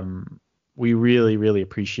 Sure. We really, really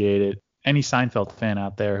appreciate it. Any Seinfeld fan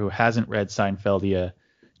out there who hasn't read Seinfeldia,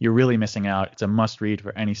 you're really missing out. It's a must read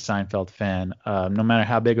for any Seinfeld fan. No matter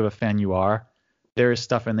how big of a fan you are, there is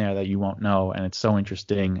stuff in there that you won't know, and it's so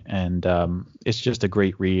interesting, and it's just a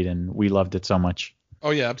great read, and we loved it so much. Oh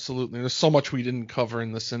yeah, absolutely. There's so much we didn't cover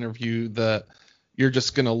in this interview that you're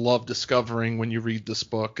just gonna love discovering when you read this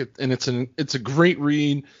book. And it's a great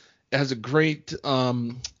read. It has a great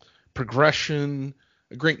progression,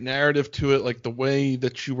 a great narrative to it, like the way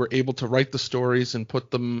that you were able to write the stories and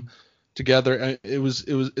put them together.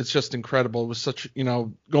 It's just incredible. It was such,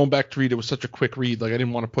 going back to read, it was such a quick read. Like I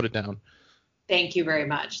didn't want to put it down. Thank you very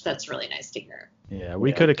much. That's really nice to hear. Yeah,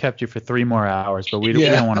 we could have kept you for 3 more hours, but we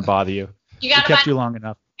don't want to bother you. We kept you long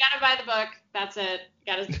enough. You got to buy the book. That's it.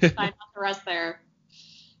 You got to sign off the rest there.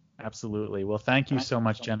 Absolutely. Well, thank you so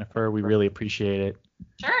much, Jennifer. We really appreciate it.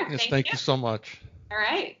 Sure. Yes, thank you so much. All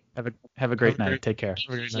right. Have a great night. Take care.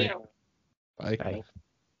 Have a great night. Bye.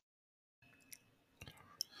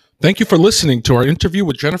 Thank you for listening to our interview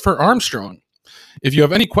with Jennifer Armstrong. If you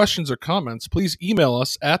have any questions or comments, please email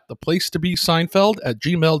us at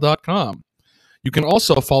theplacetobeseinfeld@gmail.com. You can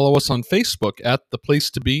also follow us on Facebook at The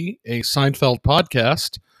Place to Be, a Seinfeld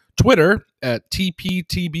podcast, Twitter at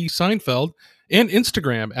TPTB and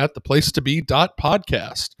Instagram at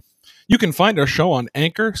theplacetobe.podcast. You can find our show on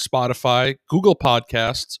Anchor, Spotify, Google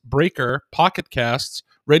Podcasts, Breaker, Pocket Casts,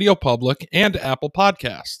 Radio Public, and Apple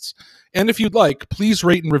Podcasts. And if you'd like, please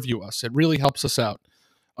rate and review us. It really helps us out.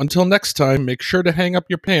 Until next time, make sure to hang up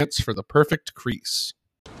your pants for the perfect crease.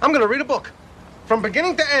 I'm going to read a book from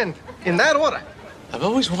beginning to end in that order. I've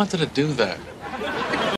always wanted to do that.